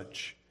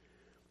judge.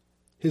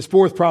 His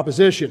fourth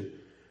proposition,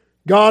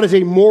 God is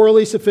a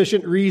morally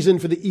sufficient reason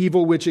for the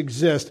evil which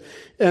exists.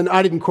 And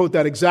I didn't quote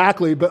that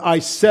exactly, but I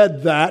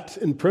said that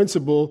in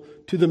principle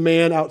to the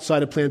man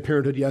outside of Planned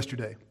Parenthood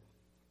yesterday.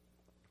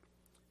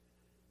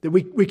 That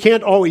we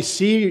can't always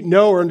see,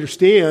 know, or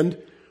understand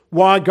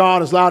why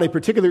God has allowed a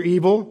particular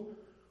evil,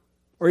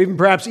 or even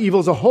perhaps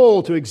evil as a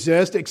whole, to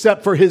exist,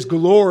 except for His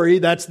glory.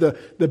 That's the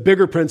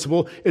bigger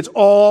principle. It's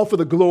all for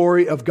the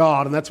glory of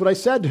God. And that's what I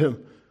said to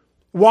him.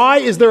 Why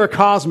is there a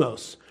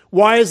cosmos?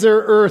 Why is there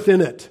earth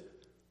in it?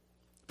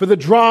 For the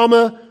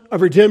drama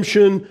of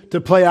redemption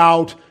to play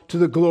out to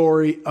the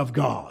glory of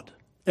God.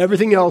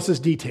 Everything else is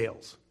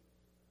details.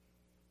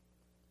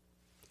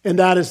 And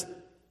that is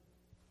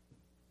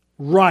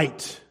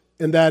right.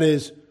 And that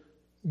is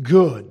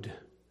good.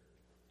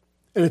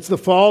 And it's the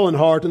fallen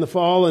heart and the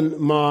fallen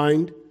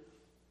mind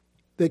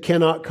that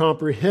cannot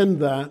comprehend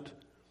that.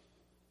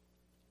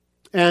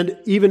 And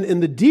even in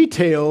the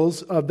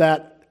details of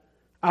that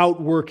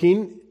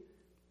outworking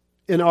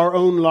in our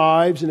own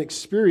lives and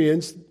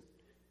experience,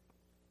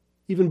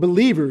 even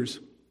believers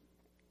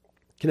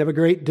can have a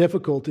great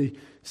difficulty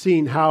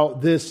seeing how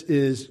this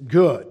is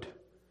good.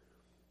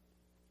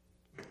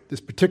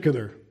 This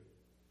particular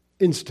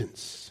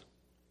instance.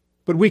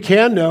 But we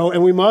can know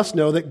and we must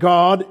know that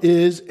God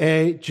is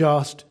a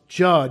just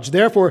judge.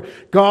 Therefore,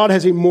 God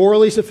has a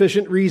morally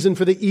sufficient reason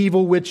for the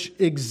evil which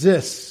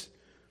exists.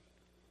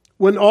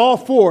 When all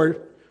four,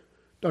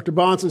 Dr.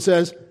 Bahnsen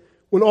says,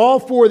 when all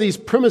four of these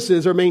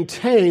premises are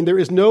maintained, there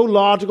is no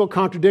logical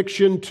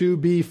contradiction to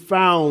be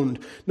found,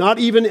 not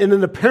even in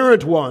an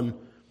apparent one.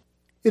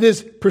 It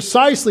is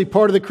precisely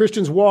part of the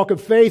Christian's walk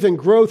of faith and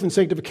growth and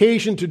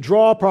sanctification to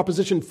draw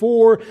Proposition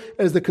 4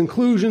 as the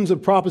conclusions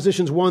of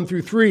Propositions 1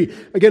 through 3.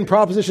 Again,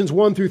 Propositions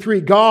 1 through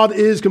 3, God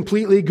is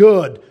completely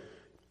good.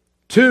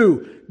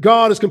 2,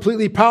 God is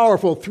completely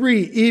powerful.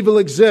 3, evil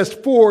exists.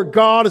 4,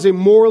 God is a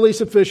morally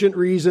sufficient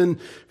reason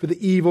for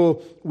the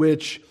evil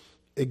which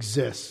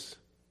exists.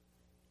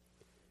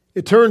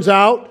 It turns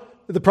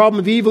out that the problem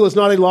of evil is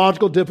not a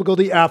logical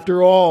difficulty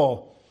after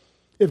all.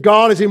 If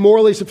God is a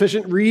morally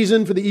sufficient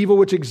reason for the evil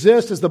which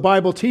exists, as the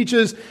Bible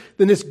teaches,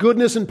 then His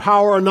goodness and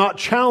power are not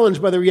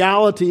challenged by the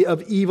reality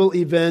of evil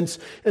events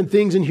and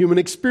things in human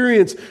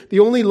experience.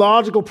 The only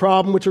logical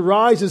problem which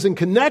arises in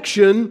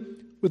connection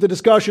with the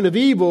discussion of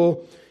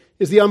evil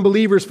is the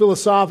unbeliever's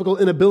philosophical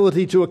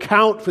inability to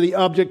account for the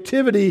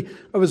objectivity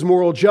of his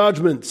moral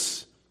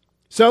judgments.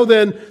 So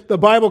then, the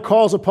Bible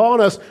calls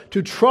upon us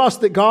to trust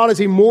that God is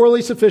a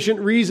morally sufficient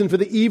reason for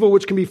the evil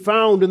which can be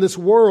found in this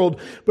world,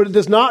 but it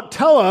does not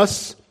tell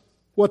us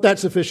what that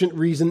sufficient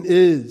reason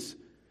is.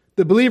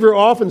 The believer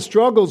often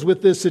struggles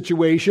with this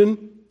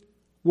situation,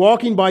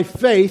 walking by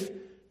faith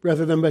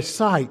rather than by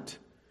sight.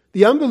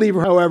 The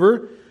unbeliever,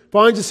 however,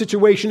 finds the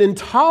situation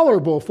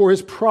intolerable for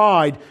his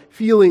pride,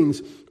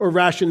 feelings, or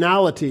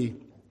rationality.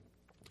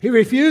 He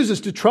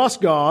refuses to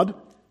trust God.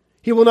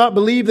 He will not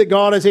believe that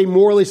God has a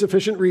morally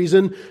sufficient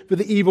reason for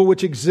the evil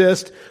which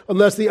exists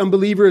unless the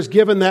unbeliever is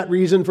given that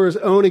reason for his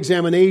own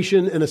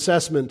examination and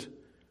assessment.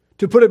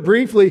 To put it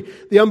briefly,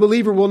 the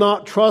unbeliever will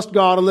not trust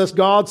God unless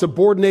God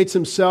subordinates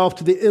himself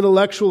to the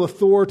intellectual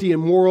authority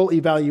and moral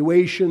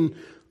evaluation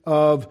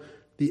of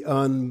the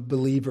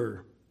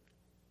unbeliever.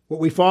 What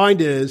we find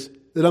is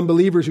that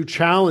unbelievers who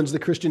challenge the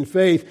Christian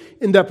faith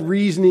end up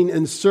reasoning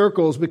in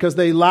circles because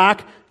they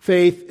lack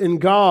faith in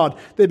God.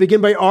 They begin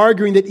by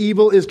arguing that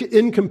evil is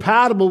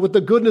incompatible with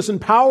the goodness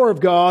and power of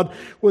God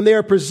when they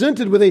are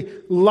presented with a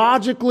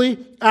logically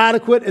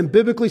adequate and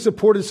biblically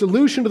supported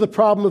solution to the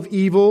problem of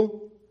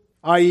evil,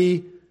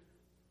 i.e.,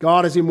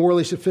 God has a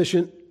morally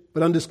sufficient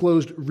but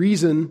undisclosed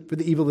reason for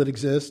the evil that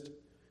exists.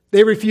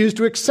 They refuse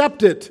to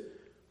accept it.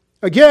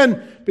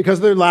 Again, because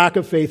of their lack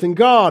of faith in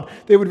God.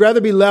 They would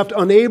rather be left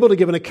unable to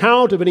give an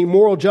account of any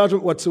moral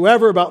judgment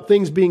whatsoever about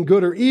things being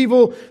good or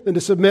evil than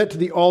to submit to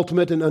the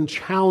ultimate and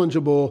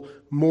unchallengeable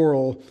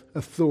moral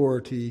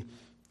authority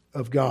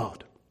of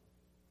God.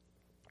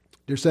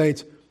 Dear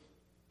saints,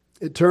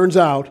 it turns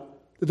out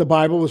that the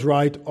Bible was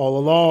right all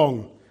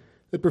along.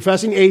 That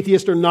professing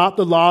atheists are not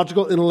the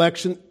logical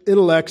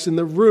intellects in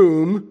the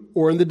room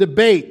or in the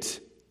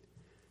debate.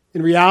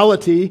 In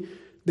reality,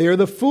 they are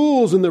the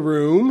fools in the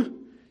room,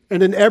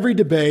 and in every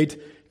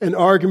debate, an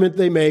argument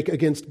they make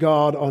against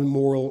God on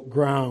moral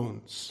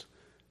grounds.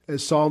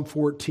 As Psalm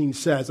 14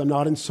 says, I'm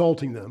not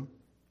insulting them,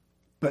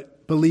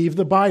 but believe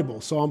the Bible.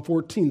 Psalm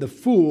 14, the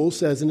fool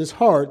says in his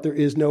heart, there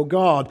is no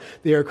God.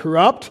 They are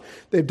corrupt,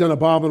 they've done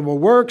abominable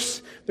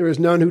works, there is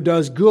none who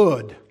does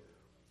good.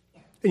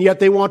 And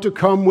yet they want to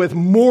come with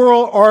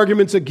moral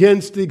arguments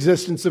against the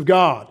existence of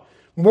God.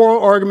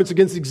 Moral arguments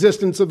against the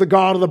existence of the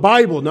God of the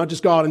Bible, not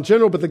just God in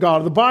general, but the God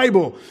of the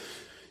Bible.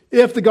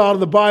 If the God of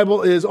the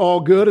Bible is all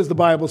good, as the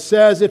Bible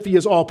says, if He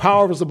is all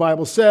powerful, as the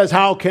Bible says,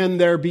 how can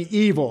there be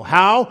evil?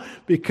 How?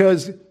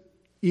 Because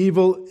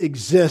evil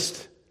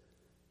exists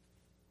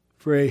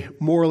for a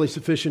morally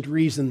sufficient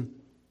reason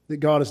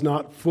that God has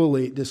not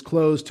fully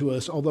disclosed to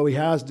us, although He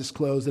has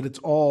disclosed that it's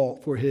all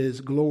for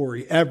His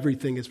glory.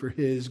 Everything is for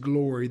His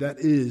glory. That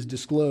is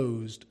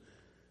disclosed.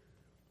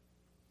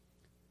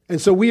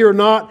 And so we are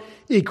not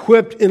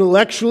equipped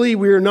intellectually,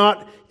 we are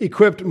not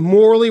equipped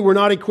morally, we're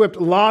not equipped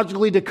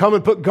logically to come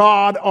and put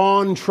God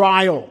on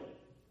trial.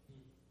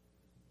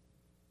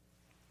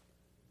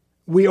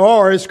 We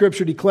are, as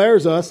Scripture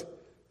declares us,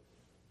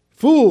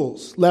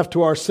 fools left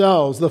to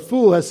ourselves. The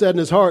fool has said in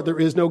his heart, there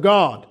is no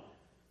God.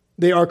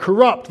 They are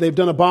corrupt. They've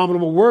done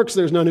abominable works.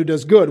 There's none who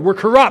does good. We're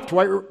corrupt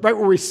right where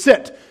we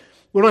sit.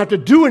 We don't have to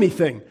do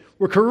anything.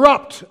 We're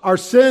corrupt. Our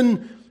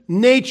sin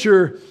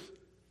nature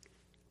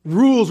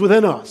rules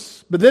within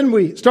us. But then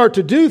we start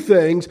to do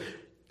things,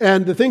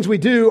 and the things we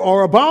do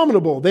are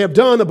abominable. They have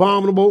done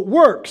abominable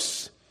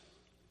works.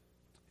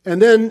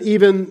 And then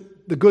even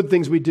the good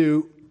things we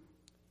do,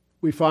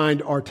 we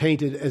find are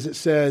tainted, as it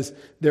says,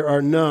 there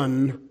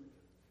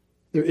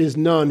is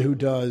none who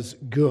does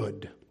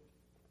good.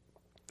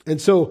 And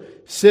so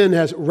sin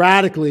has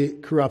radically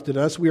corrupted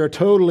us. We are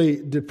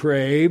totally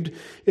depraved.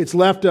 It's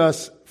left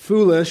us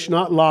foolish,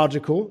 not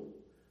logical.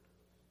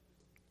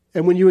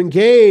 And when you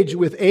engage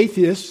with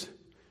atheists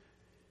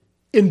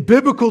in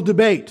biblical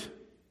debate,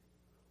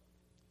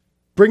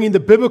 bringing the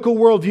biblical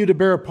worldview to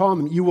bear upon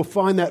them, you will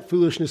find that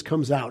foolishness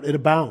comes out. It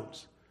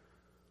abounds.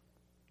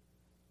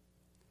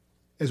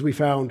 As we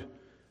found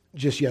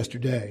just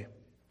yesterday.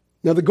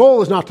 Now, the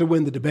goal is not to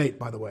win the debate,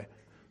 by the way.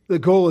 The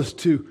goal is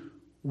to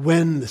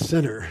win the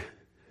sinner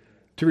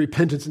to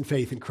repentance and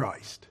faith in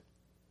Christ.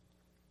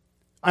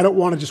 I don't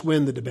want to just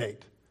win the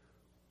debate.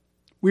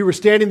 We were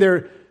standing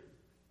there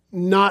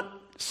not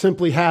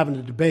simply having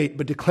a debate,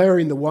 but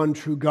declaring the one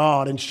true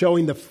God and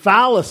showing the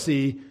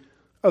fallacy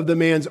of the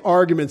man's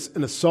arguments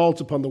and assaults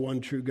upon the one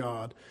true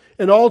God.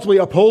 And ultimately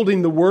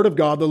upholding the Word of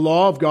God, the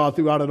law of God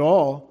throughout it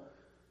all,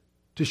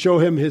 to show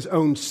him his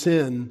own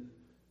sin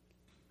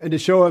and to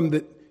show him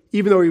that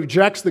even though he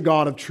rejects the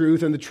God of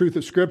truth and the truth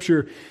of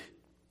Scripture,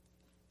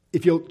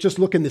 if you'll just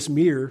look in this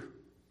mirror,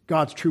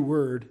 God's true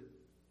word,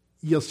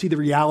 you'll see the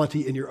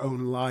reality in your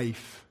own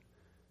life.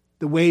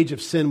 The wage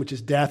of sin, which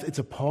is death, it's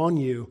upon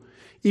you.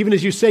 Even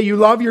as you say you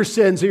love your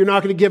sin, so you're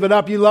not going to give it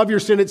up. You love your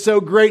sin, it's so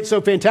great,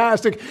 so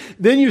fantastic.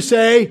 Then you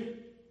say,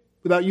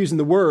 without using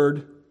the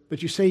word,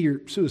 but you say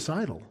you're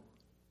suicidal.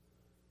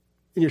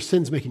 And your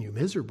sin's making you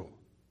miserable.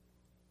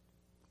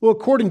 Well,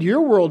 according to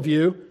your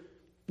worldview,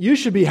 you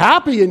should be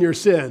happy in your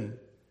sin.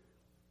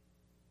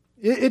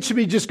 It should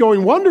be just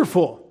going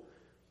wonderful.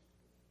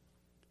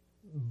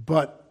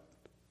 But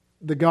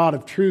the God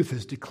of truth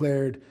has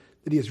declared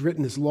that He has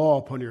written His law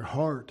upon your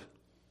heart.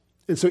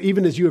 And so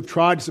even as you have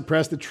tried to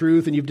suppress the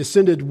truth and you've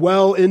descended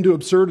well into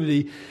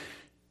absurdity,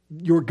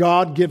 your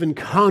God-given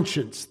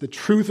conscience, the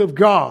truth of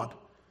God,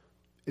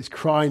 is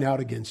crying out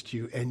against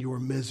you, and you're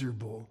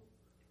miserable.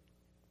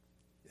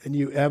 And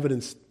you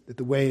evidence that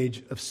the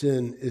wage of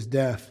sin is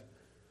death.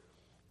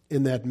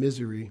 In that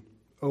misery,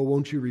 oh,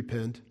 won't you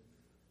repent?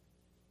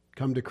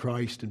 Come to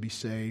Christ and be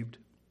saved.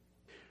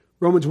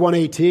 Romans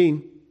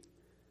 1:18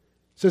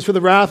 says, "For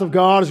the wrath of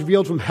God is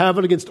revealed from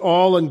heaven against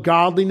all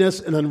ungodliness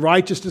and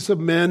unrighteousness of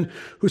men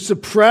who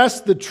suppress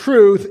the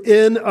truth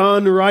in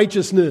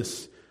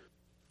unrighteousness."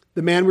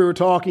 The man we were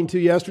talking to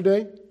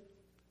yesterday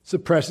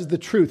suppresses the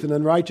truth in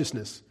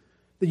unrighteousness.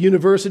 The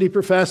university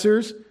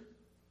professors,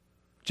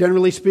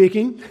 generally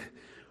speaking,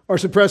 are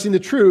suppressing the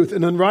truth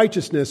in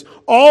unrighteousness.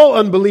 All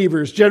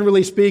unbelievers,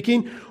 generally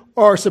speaking,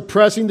 are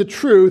suppressing the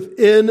truth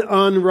in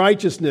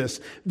unrighteousness.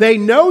 They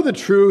know the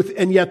truth,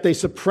 and yet they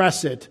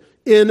suppress it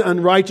in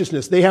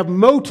unrighteousness. They have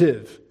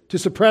motive to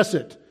suppress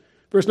it.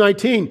 Verse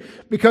 19,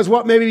 "Because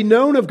what may be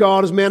known of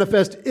God is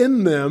manifest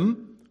in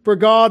them, for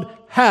God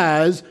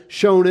has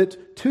shown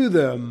it to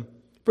them.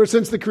 For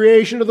since the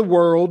creation of the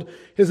world,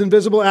 His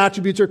invisible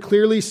attributes are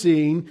clearly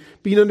seen,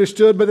 being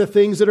understood by the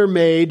things that are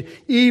made,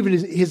 even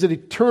His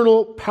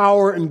eternal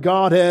power and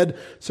Godhead,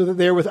 so that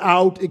they are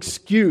without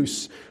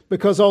excuse.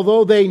 Because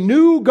although they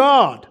knew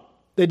God,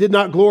 they did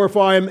not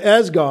glorify Him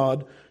as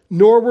God,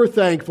 nor were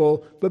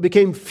thankful, but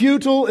became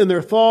futile in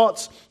their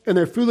thoughts, and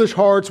their foolish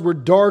hearts were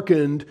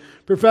darkened.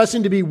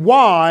 Professing to be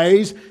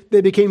wise,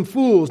 they became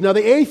fools." Now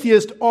the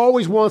atheist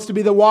always wants to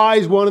be the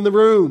wise one in the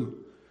room.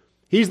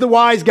 He's the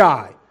wise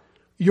guy.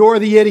 You're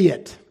the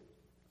idiot.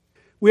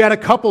 We had a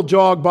couple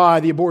jog by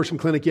the abortion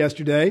clinic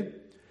yesterday,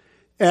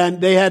 and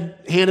they had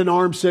hand and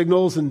arm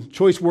signals and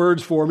choice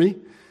words for me.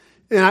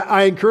 And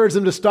I encouraged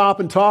them to stop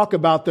and talk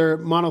about their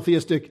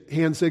monotheistic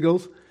hand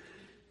signals,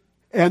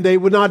 and they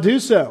would not do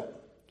so.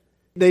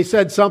 They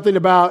said something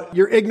about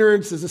your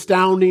ignorance is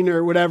astounding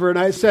or whatever, and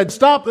I said,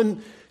 stop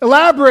and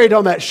elaborate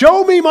on that.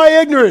 Show me my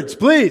ignorance,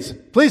 please.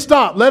 Please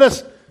stop. Let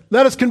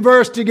us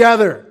converse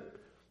together.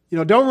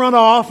 Don't run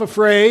off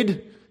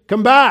afraid.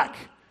 Come back.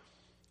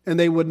 And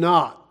they would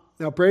not.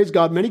 Now, praise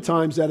God, many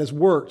times that has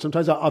worked.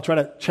 Sometimes I'll try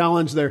to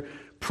challenge their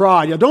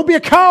pride. Don't be a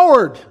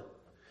coward.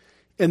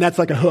 And that's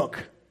like a hook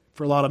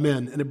for a lot of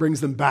men, and it brings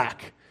them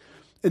back.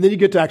 And then you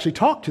get to actually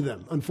talk to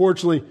them.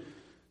 Unfortunately,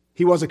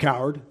 he was a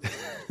coward.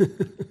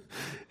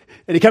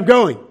 And he kept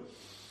going.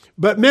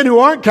 But men who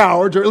aren't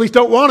cowards, or at least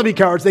don't want to be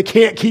cowards, they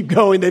can't keep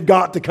going. They've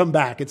got to come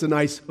back. It's a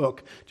nice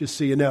hook, just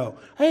so you know.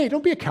 Hey,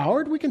 don't be a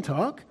coward. We can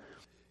talk.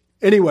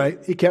 Anyway,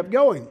 he kept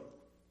going.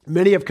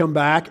 Many have come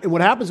back, and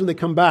what happens when they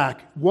come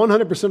back,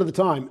 100% of the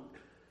time,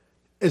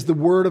 is the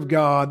Word of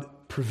God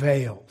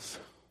prevails.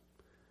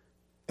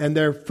 And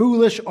their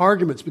foolish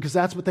arguments, because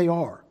that's what they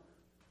are,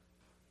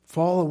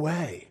 fall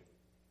away.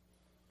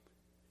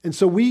 And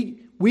so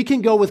we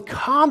can go with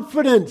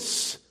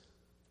confidence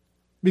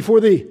before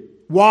the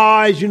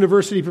wise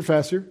university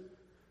professor,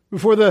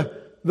 before the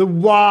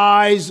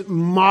wise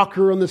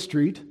mocker on the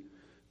street,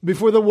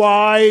 before the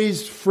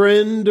wise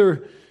friend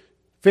or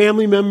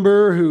family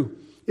member who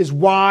is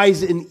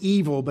wise in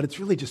evil, but it's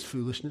really just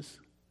foolishness.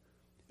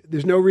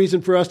 There's no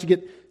reason for us to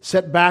get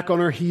set back on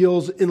our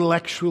heels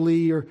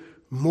intellectually or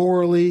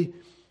morally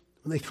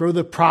when they throw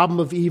the problem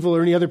of evil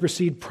or any other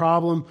perceived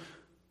problem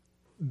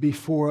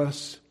before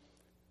us.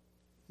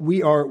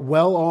 We are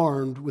well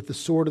armed with the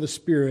sword of the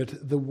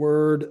Spirit, the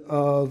Word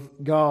of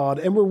God.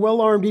 And we're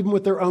well armed even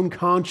with their own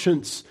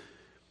conscience.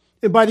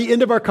 And by the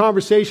end of our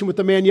conversation with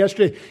the man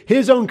yesterday,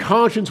 his own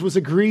conscience was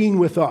agreeing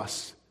with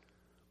us.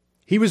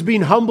 He was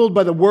being humbled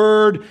by the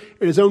word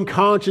and his own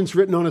conscience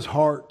written on his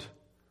heart.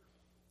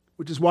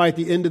 Which is why at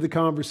the end of the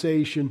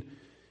conversation,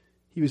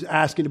 he was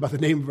asking about the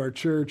name of our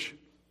church,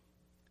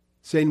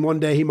 saying one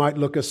day he might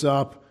look us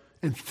up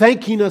and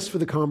thanking us for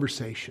the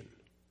conversation.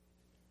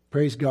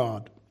 Praise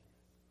God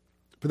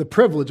for the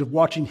privilege of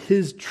watching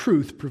his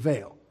truth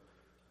prevail.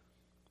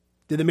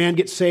 Did the man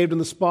get saved on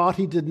the spot?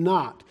 He did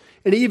not.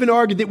 And he even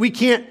argued that we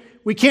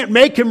can't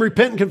make him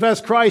repent and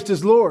confess Christ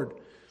as Lord.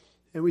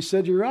 And we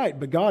said, you're right,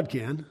 but God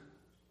can.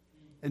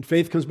 And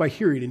faith comes by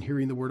hearing, and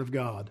hearing the word of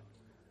God.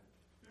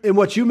 And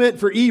what you meant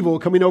for evil,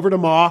 coming over to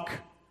mock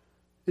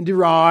and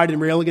deride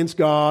and rail against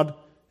God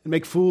and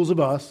make fools of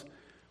us,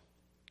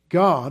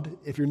 God,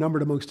 if you're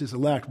numbered amongst his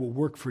elect, will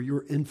work for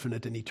your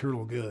infinite and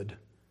eternal good.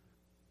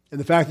 And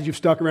the fact that you've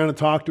stuck around and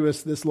talked to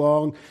us this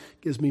long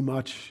gives me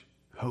much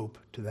hope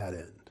to that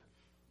end.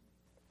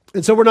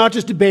 And so we're not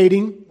just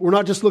debating. We're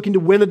not just looking to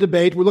win a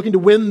debate. We're looking to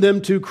win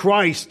them to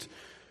Christ.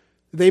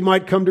 They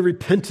might come to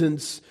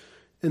repentance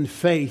and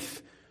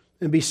faith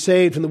and be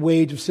saved from the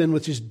wage of sin,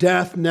 which is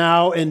death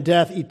now and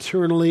death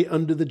eternally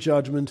under the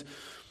judgment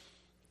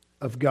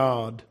of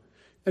God.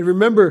 And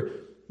remember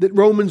that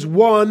Romans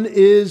 1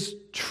 is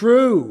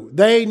true.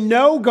 They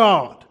know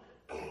God,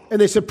 and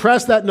they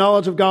suppress that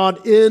knowledge of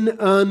God in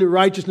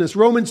unrighteousness.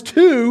 Romans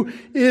 2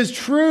 is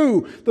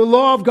true. The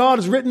law of God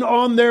is written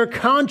on their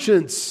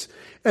conscience,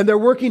 and they're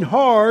working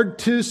hard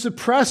to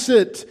suppress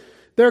it.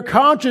 Their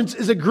conscience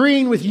is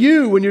agreeing with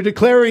you when you're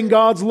declaring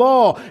God's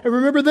law. And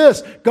remember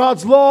this,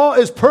 God's law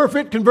is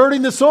perfect,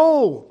 converting the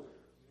soul.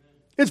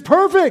 It's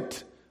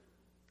perfect.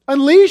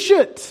 Unleash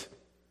it.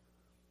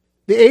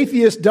 The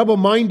atheist,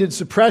 double-minded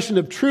suppression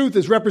of truth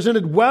is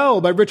represented well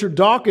by Richard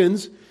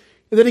Dawkins,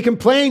 in that he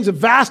complains of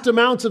vast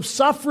amounts of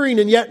suffering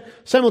and yet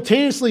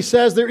simultaneously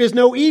says there is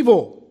no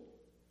evil.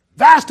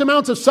 Vast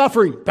amounts of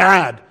suffering,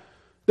 bad.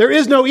 There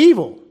is no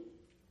evil.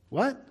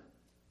 What?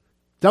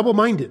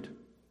 Double-minded.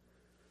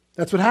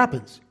 That's what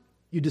happens.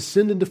 You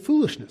descend into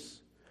foolishness.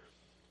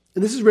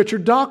 And this is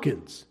Richard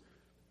Dawkins.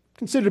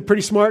 Considered a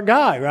pretty smart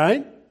guy,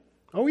 right?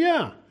 Oh,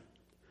 yeah.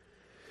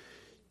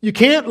 You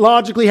can't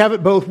logically have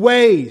it both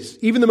ways.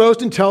 Even the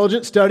most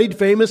intelligent, studied,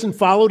 famous, and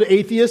followed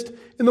atheist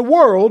in the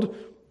world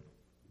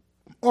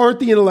aren't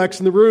the intellects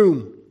in the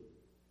room.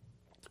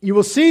 You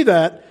will see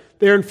that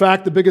they're in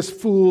fact the biggest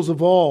fools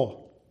of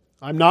all.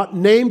 I'm not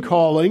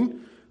name-calling.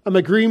 I'm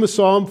agreeing with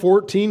Psalm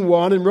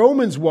 14:1 and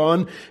Romans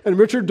 1, and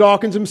Richard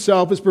Dawkins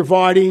himself is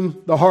providing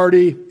the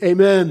hearty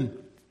amen.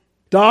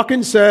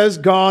 Dawkins says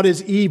God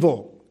is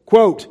evil.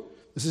 Quote,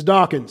 this is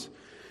Dawkins,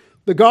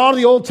 "The God of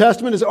the Old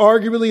Testament is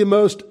arguably the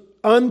most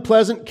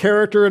unpleasant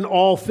character in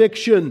all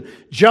fiction,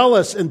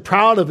 jealous and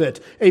proud of it,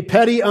 a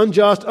petty,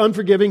 unjust,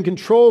 unforgiving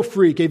control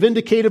freak, a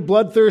vindicative,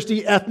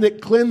 bloodthirsty ethnic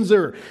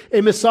cleanser,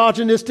 a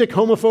misogynistic,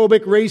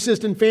 homophobic,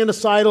 racist,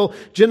 infanticidal,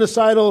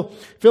 genocidal,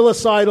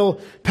 filicidal,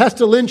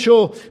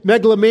 pestilential,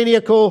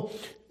 megalomaniacal,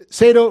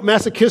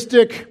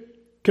 sadomasochistic,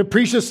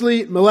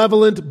 capriciously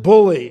malevolent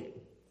bully."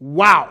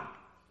 Wow.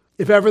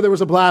 If ever there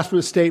was a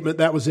blasphemous statement,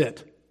 that was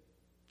it.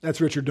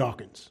 That's Richard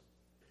Dawkins.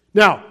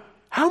 Now,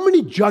 how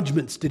many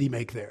judgments did he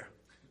make there?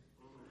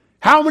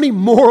 How many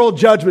moral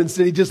judgments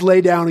did he just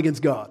lay down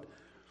against God?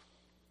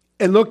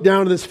 And look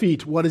down at his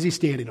feet. What is he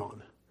standing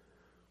on?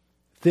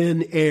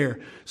 Thin air.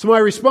 So my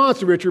response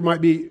to Richard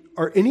might be,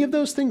 are any of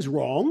those things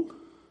wrong?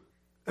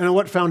 And on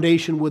what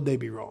foundation would they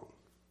be wrong?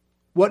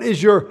 What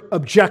is your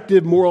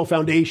objective moral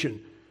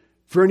foundation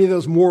for any of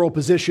those moral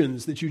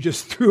positions that you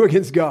just threw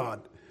against God?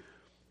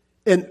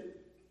 And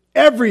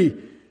every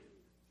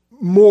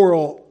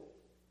moral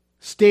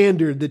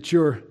standard that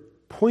you're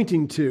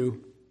pointing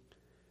to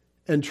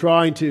and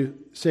trying to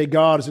say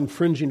God is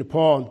infringing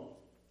upon,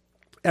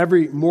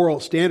 every moral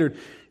standard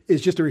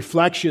is just a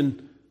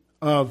reflection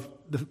of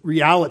the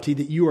reality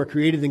that you are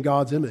created in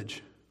God's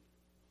image.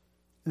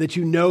 And that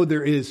you know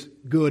there is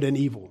good and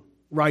evil,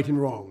 right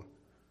and wrong,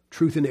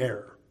 truth and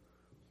error.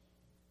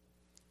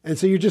 And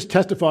so you're just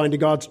testifying to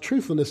God's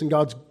truthfulness and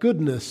God's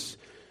goodness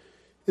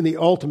in the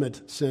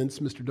ultimate sense,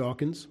 Mr.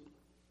 Dawkins.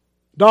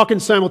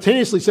 Dawkins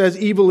simultaneously says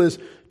evil is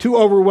too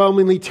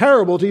overwhelmingly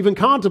terrible to even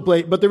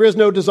contemplate, but there is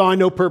no design,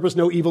 no purpose,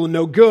 no evil, and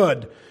no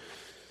good.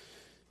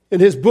 In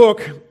his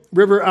book,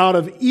 River Out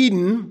of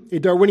Eden, A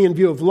Darwinian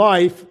View of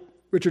Life,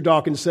 Richard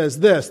Dawkins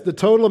says this: "The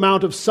total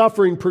amount of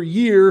suffering per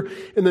year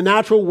in the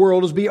natural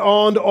world is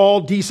beyond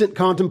all decent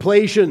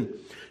contemplation.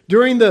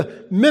 During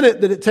the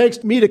minute that it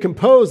takes me to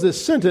compose this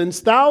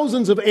sentence,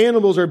 thousands of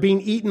animals are being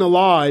eaten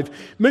alive.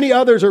 Many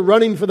others are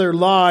running for their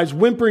lives,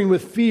 whimpering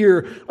with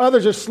fear.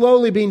 Others are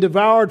slowly being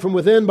devoured from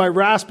within by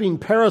rasping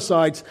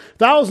parasites.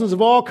 Thousands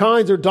of all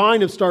kinds are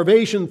dying of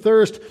starvation,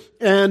 thirst,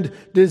 and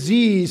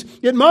disease.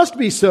 It must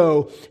be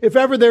so. If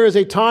ever there is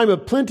a time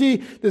of plenty,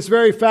 this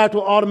very fact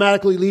will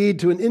automatically lead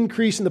to an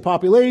increase in the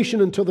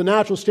population until the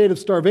natural state of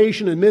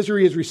starvation and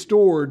misery is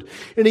restored.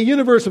 In a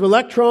universe of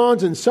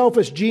electrons and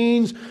selfish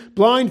genes,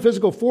 blind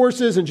physical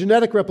forces and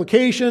genetic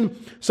replication,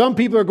 some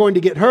people are going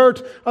to get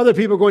hurt, other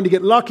people are going to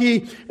get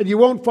lucky, and you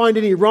won't find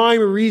any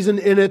rhyme or reason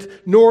in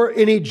it, nor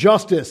any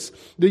justice.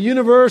 The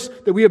universe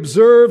that we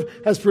observe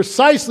has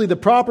precisely the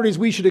properties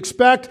we should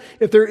expect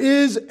if there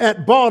is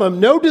at bottom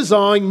no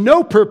design,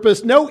 no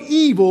purpose, no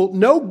evil,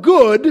 no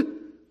good,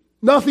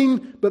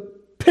 nothing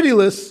but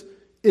pitiless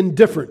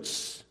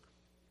indifference.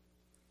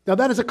 Now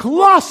that is a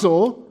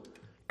colossal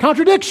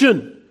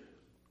contradiction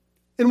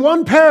in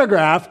one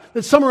paragraph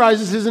that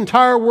summarizes his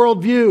entire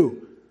worldview.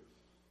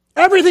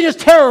 Everything is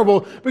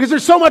terrible because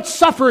there's so much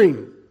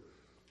suffering,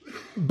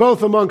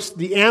 both amongst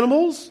the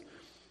animals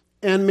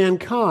and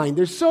mankind.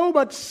 There's so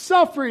much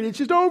suffering. It's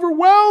just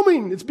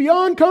overwhelming. It's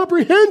beyond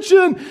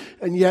comprehension.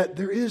 And yet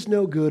there is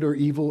no good or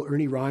evil or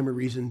any rhyme or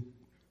reason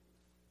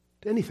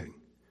to anything.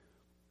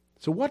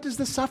 So what does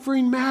the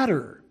suffering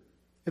matter?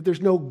 If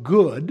there's no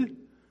good,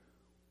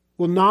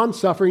 well,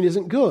 non-suffering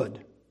isn't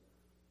good.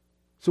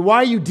 So why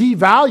are you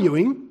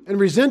devaluing and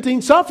resenting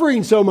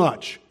suffering so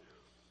much?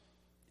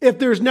 If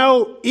there's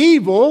no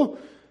evil,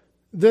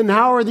 then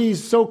how are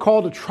these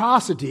so-called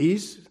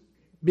atrocities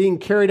being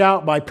carried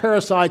out by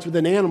parasites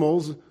within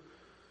animals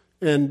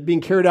and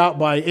being carried out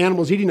by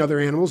animals eating other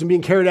animals and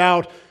being carried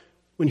out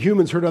when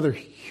humans hurt other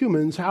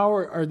humans? How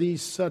are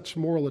these such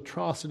moral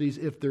atrocities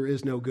if there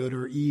is no good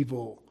or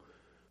evil?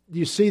 Do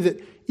you see that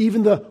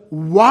even the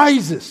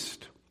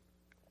wisest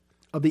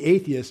of the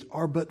atheists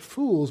are but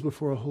fools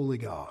before a holy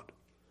God?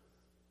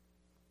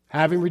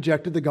 Having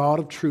rejected the God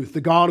of truth,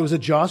 the God who is a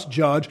just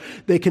judge,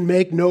 they can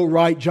make no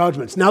right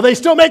judgments. Now they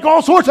still make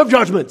all sorts of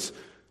judgments,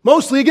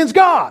 mostly against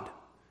God.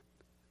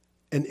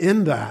 And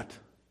in that,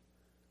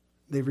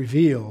 they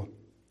reveal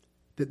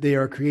that they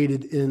are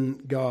created in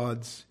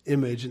God's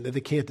image and that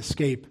they can't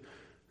escape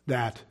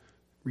that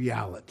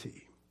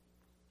reality.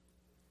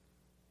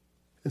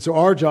 And so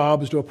our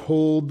job is to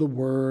uphold the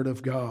Word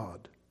of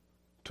God,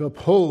 to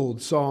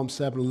uphold Psalm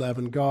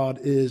 7:11. God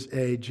is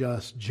a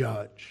just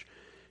judge,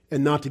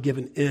 and not to give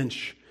an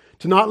inch,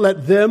 to not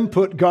let them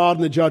put God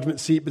in the judgment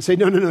seat, but say,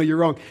 no, you're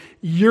wrong.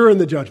 You're in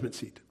the judgment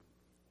seat.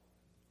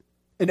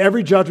 And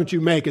every judgment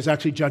you make is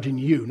actually judging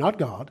you, not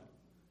God.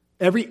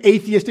 Every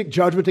atheistic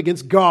judgment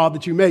against God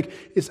that you make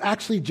is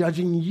actually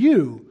judging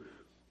you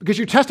because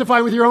you're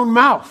testifying with your own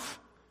mouth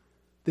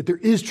that there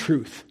is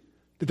truth,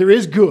 that there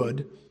is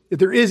good, that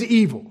there is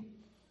evil.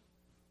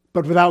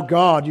 But without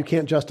God, you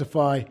can't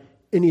justify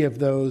any of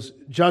those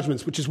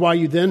judgments, which is why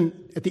you then,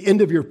 at the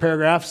end of your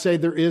paragraph, say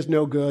there is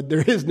no good,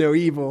 there is no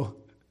evil.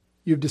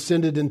 You've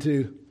descended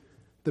into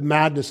the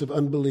madness of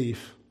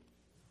unbelief,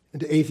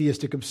 into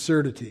atheistic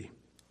absurdity.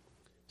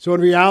 So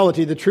in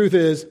reality, the truth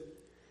is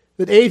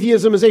that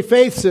atheism is a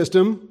faith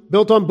system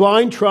built on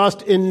blind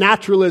trust in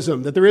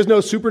naturalism, that there is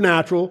no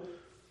supernatural.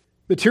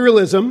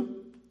 Materialism,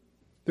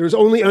 there is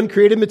only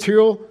uncreated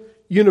material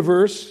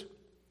universe.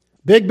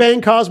 Big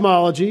Bang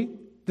cosmology,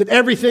 that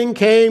everything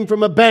came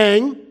from a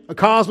bang, a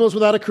cosmos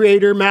without a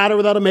creator, matter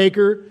without a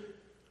maker,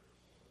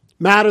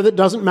 matter that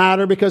doesn't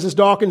matter because, as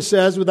Dawkins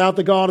says, without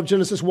the God of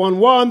Genesis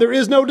 1:1, there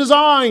is no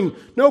design,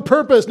 no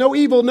purpose, no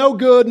evil, no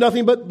good,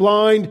 nothing but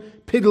blind,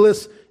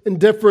 pitiless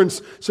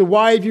indifference. So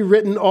why have you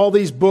written all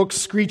these books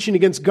screeching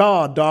against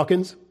God,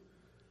 Dawkins?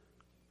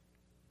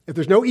 If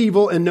there's no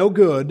evil and no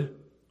good,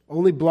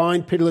 only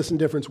blind, pitiless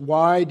indifference,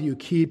 why do you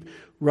keep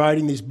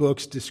writing these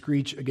books to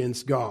screech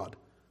against God?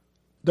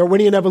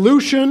 Darwinian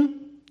evolution,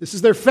 this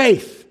is their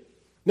faith.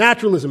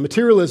 Naturalism,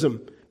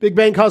 materialism, Big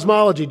Bang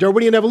cosmology,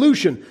 Darwinian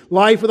evolution,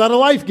 life without a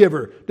life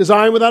giver,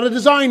 design without a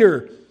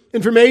designer,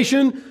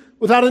 information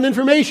without an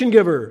information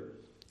giver.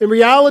 In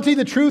reality,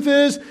 the truth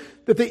is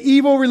that the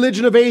evil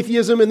religion of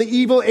atheism and the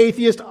evil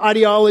atheist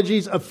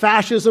ideologies of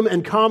fascism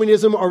and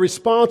communism are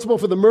responsible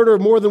for the murder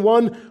of more than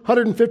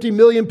 150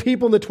 million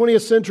people in the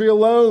 20th century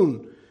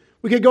alone.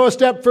 We could go a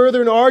step further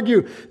and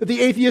argue that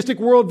the atheistic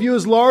worldview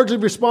is largely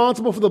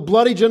responsible for the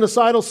bloody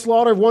genocidal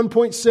slaughter of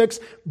 1.6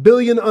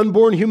 billion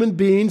unborn human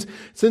beings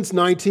since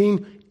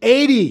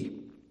 1980.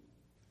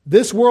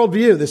 This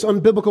worldview, this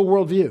unbiblical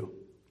worldview,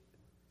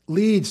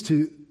 leads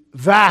to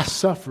vast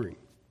suffering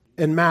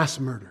and mass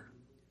murder.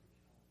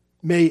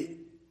 May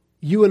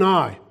you and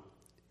I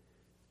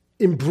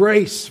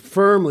embrace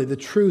firmly the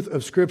truth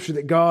of Scripture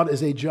that God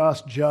is a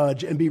just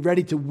judge and be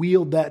ready to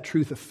wield that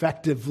truth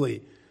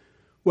effectively,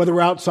 whether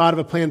we're outside of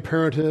a Planned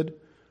Parenthood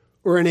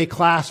or in a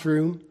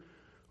classroom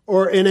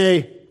or in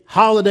a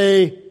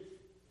holiday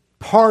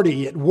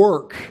party at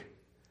work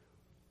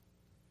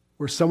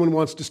where someone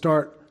wants to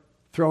start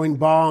throwing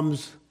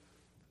bombs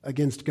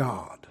against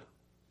God,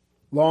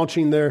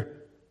 launching their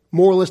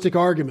moralistic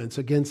arguments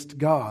against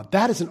God.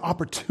 That is an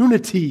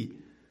opportunity.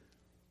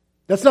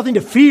 That's nothing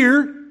to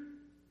fear.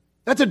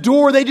 That's a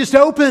door they just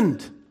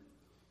opened.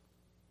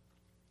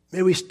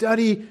 May we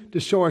study to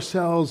show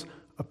ourselves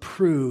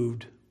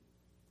approved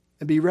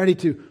and be ready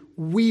to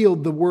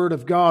wield the Word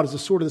of God as a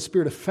sword of the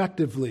Spirit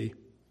effectively,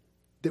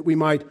 that we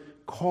might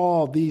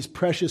call these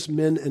precious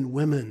men and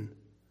women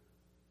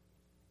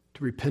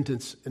to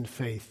repentance and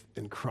faith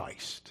in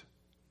Christ.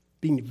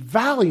 Being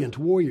valiant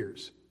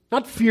warriors,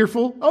 not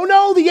fearful. Oh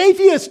no, the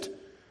atheist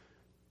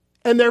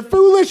and their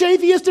foolish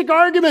atheistic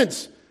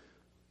arguments.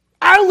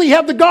 I only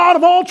have the God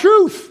of all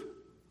truth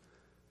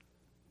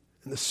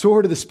and the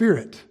sword of the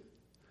Spirit.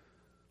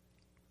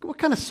 What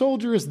kind of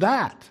soldier is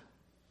that?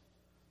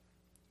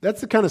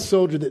 That's the kind of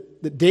soldier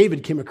that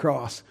David came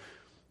across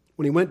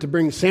when he went to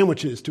bring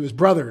sandwiches to his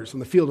brothers on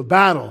the field of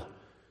battle.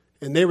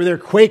 And they were there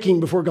quaking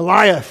before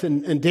Goliath,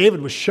 and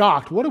David was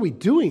shocked. What are we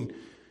doing?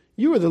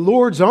 You are the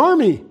Lord's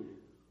army.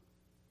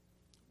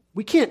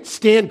 We can't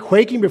stand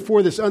quaking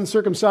before this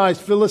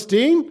uncircumcised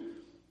Philistine.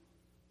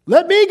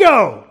 Let me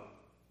go.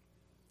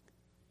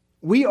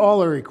 We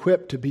all are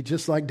equipped to be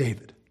just like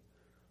David,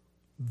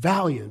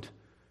 valiant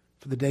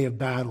for the day of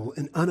battle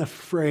and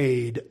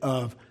unafraid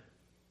of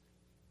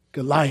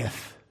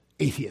Goliath,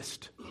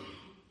 atheist,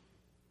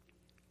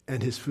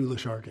 and his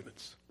foolish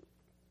arguments.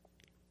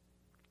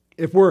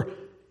 If we're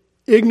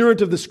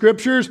ignorant of the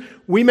Scriptures,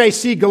 we may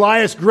see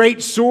Goliath's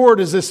great sword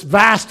as this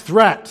vast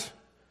threat.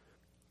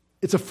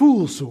 It's a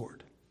fool's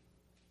sword.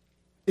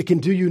 It can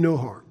do you no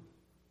harm.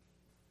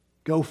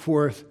 Go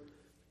forth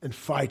and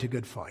fight a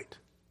good fight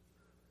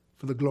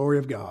for the glory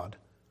of God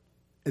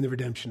and the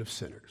redemption of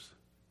sinners,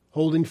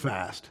 holding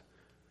fast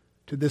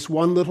to this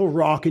one little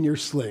rock in your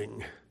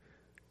sling.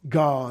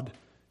 God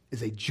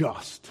is a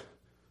just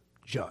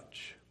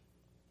judge.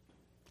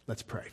 Let's pray.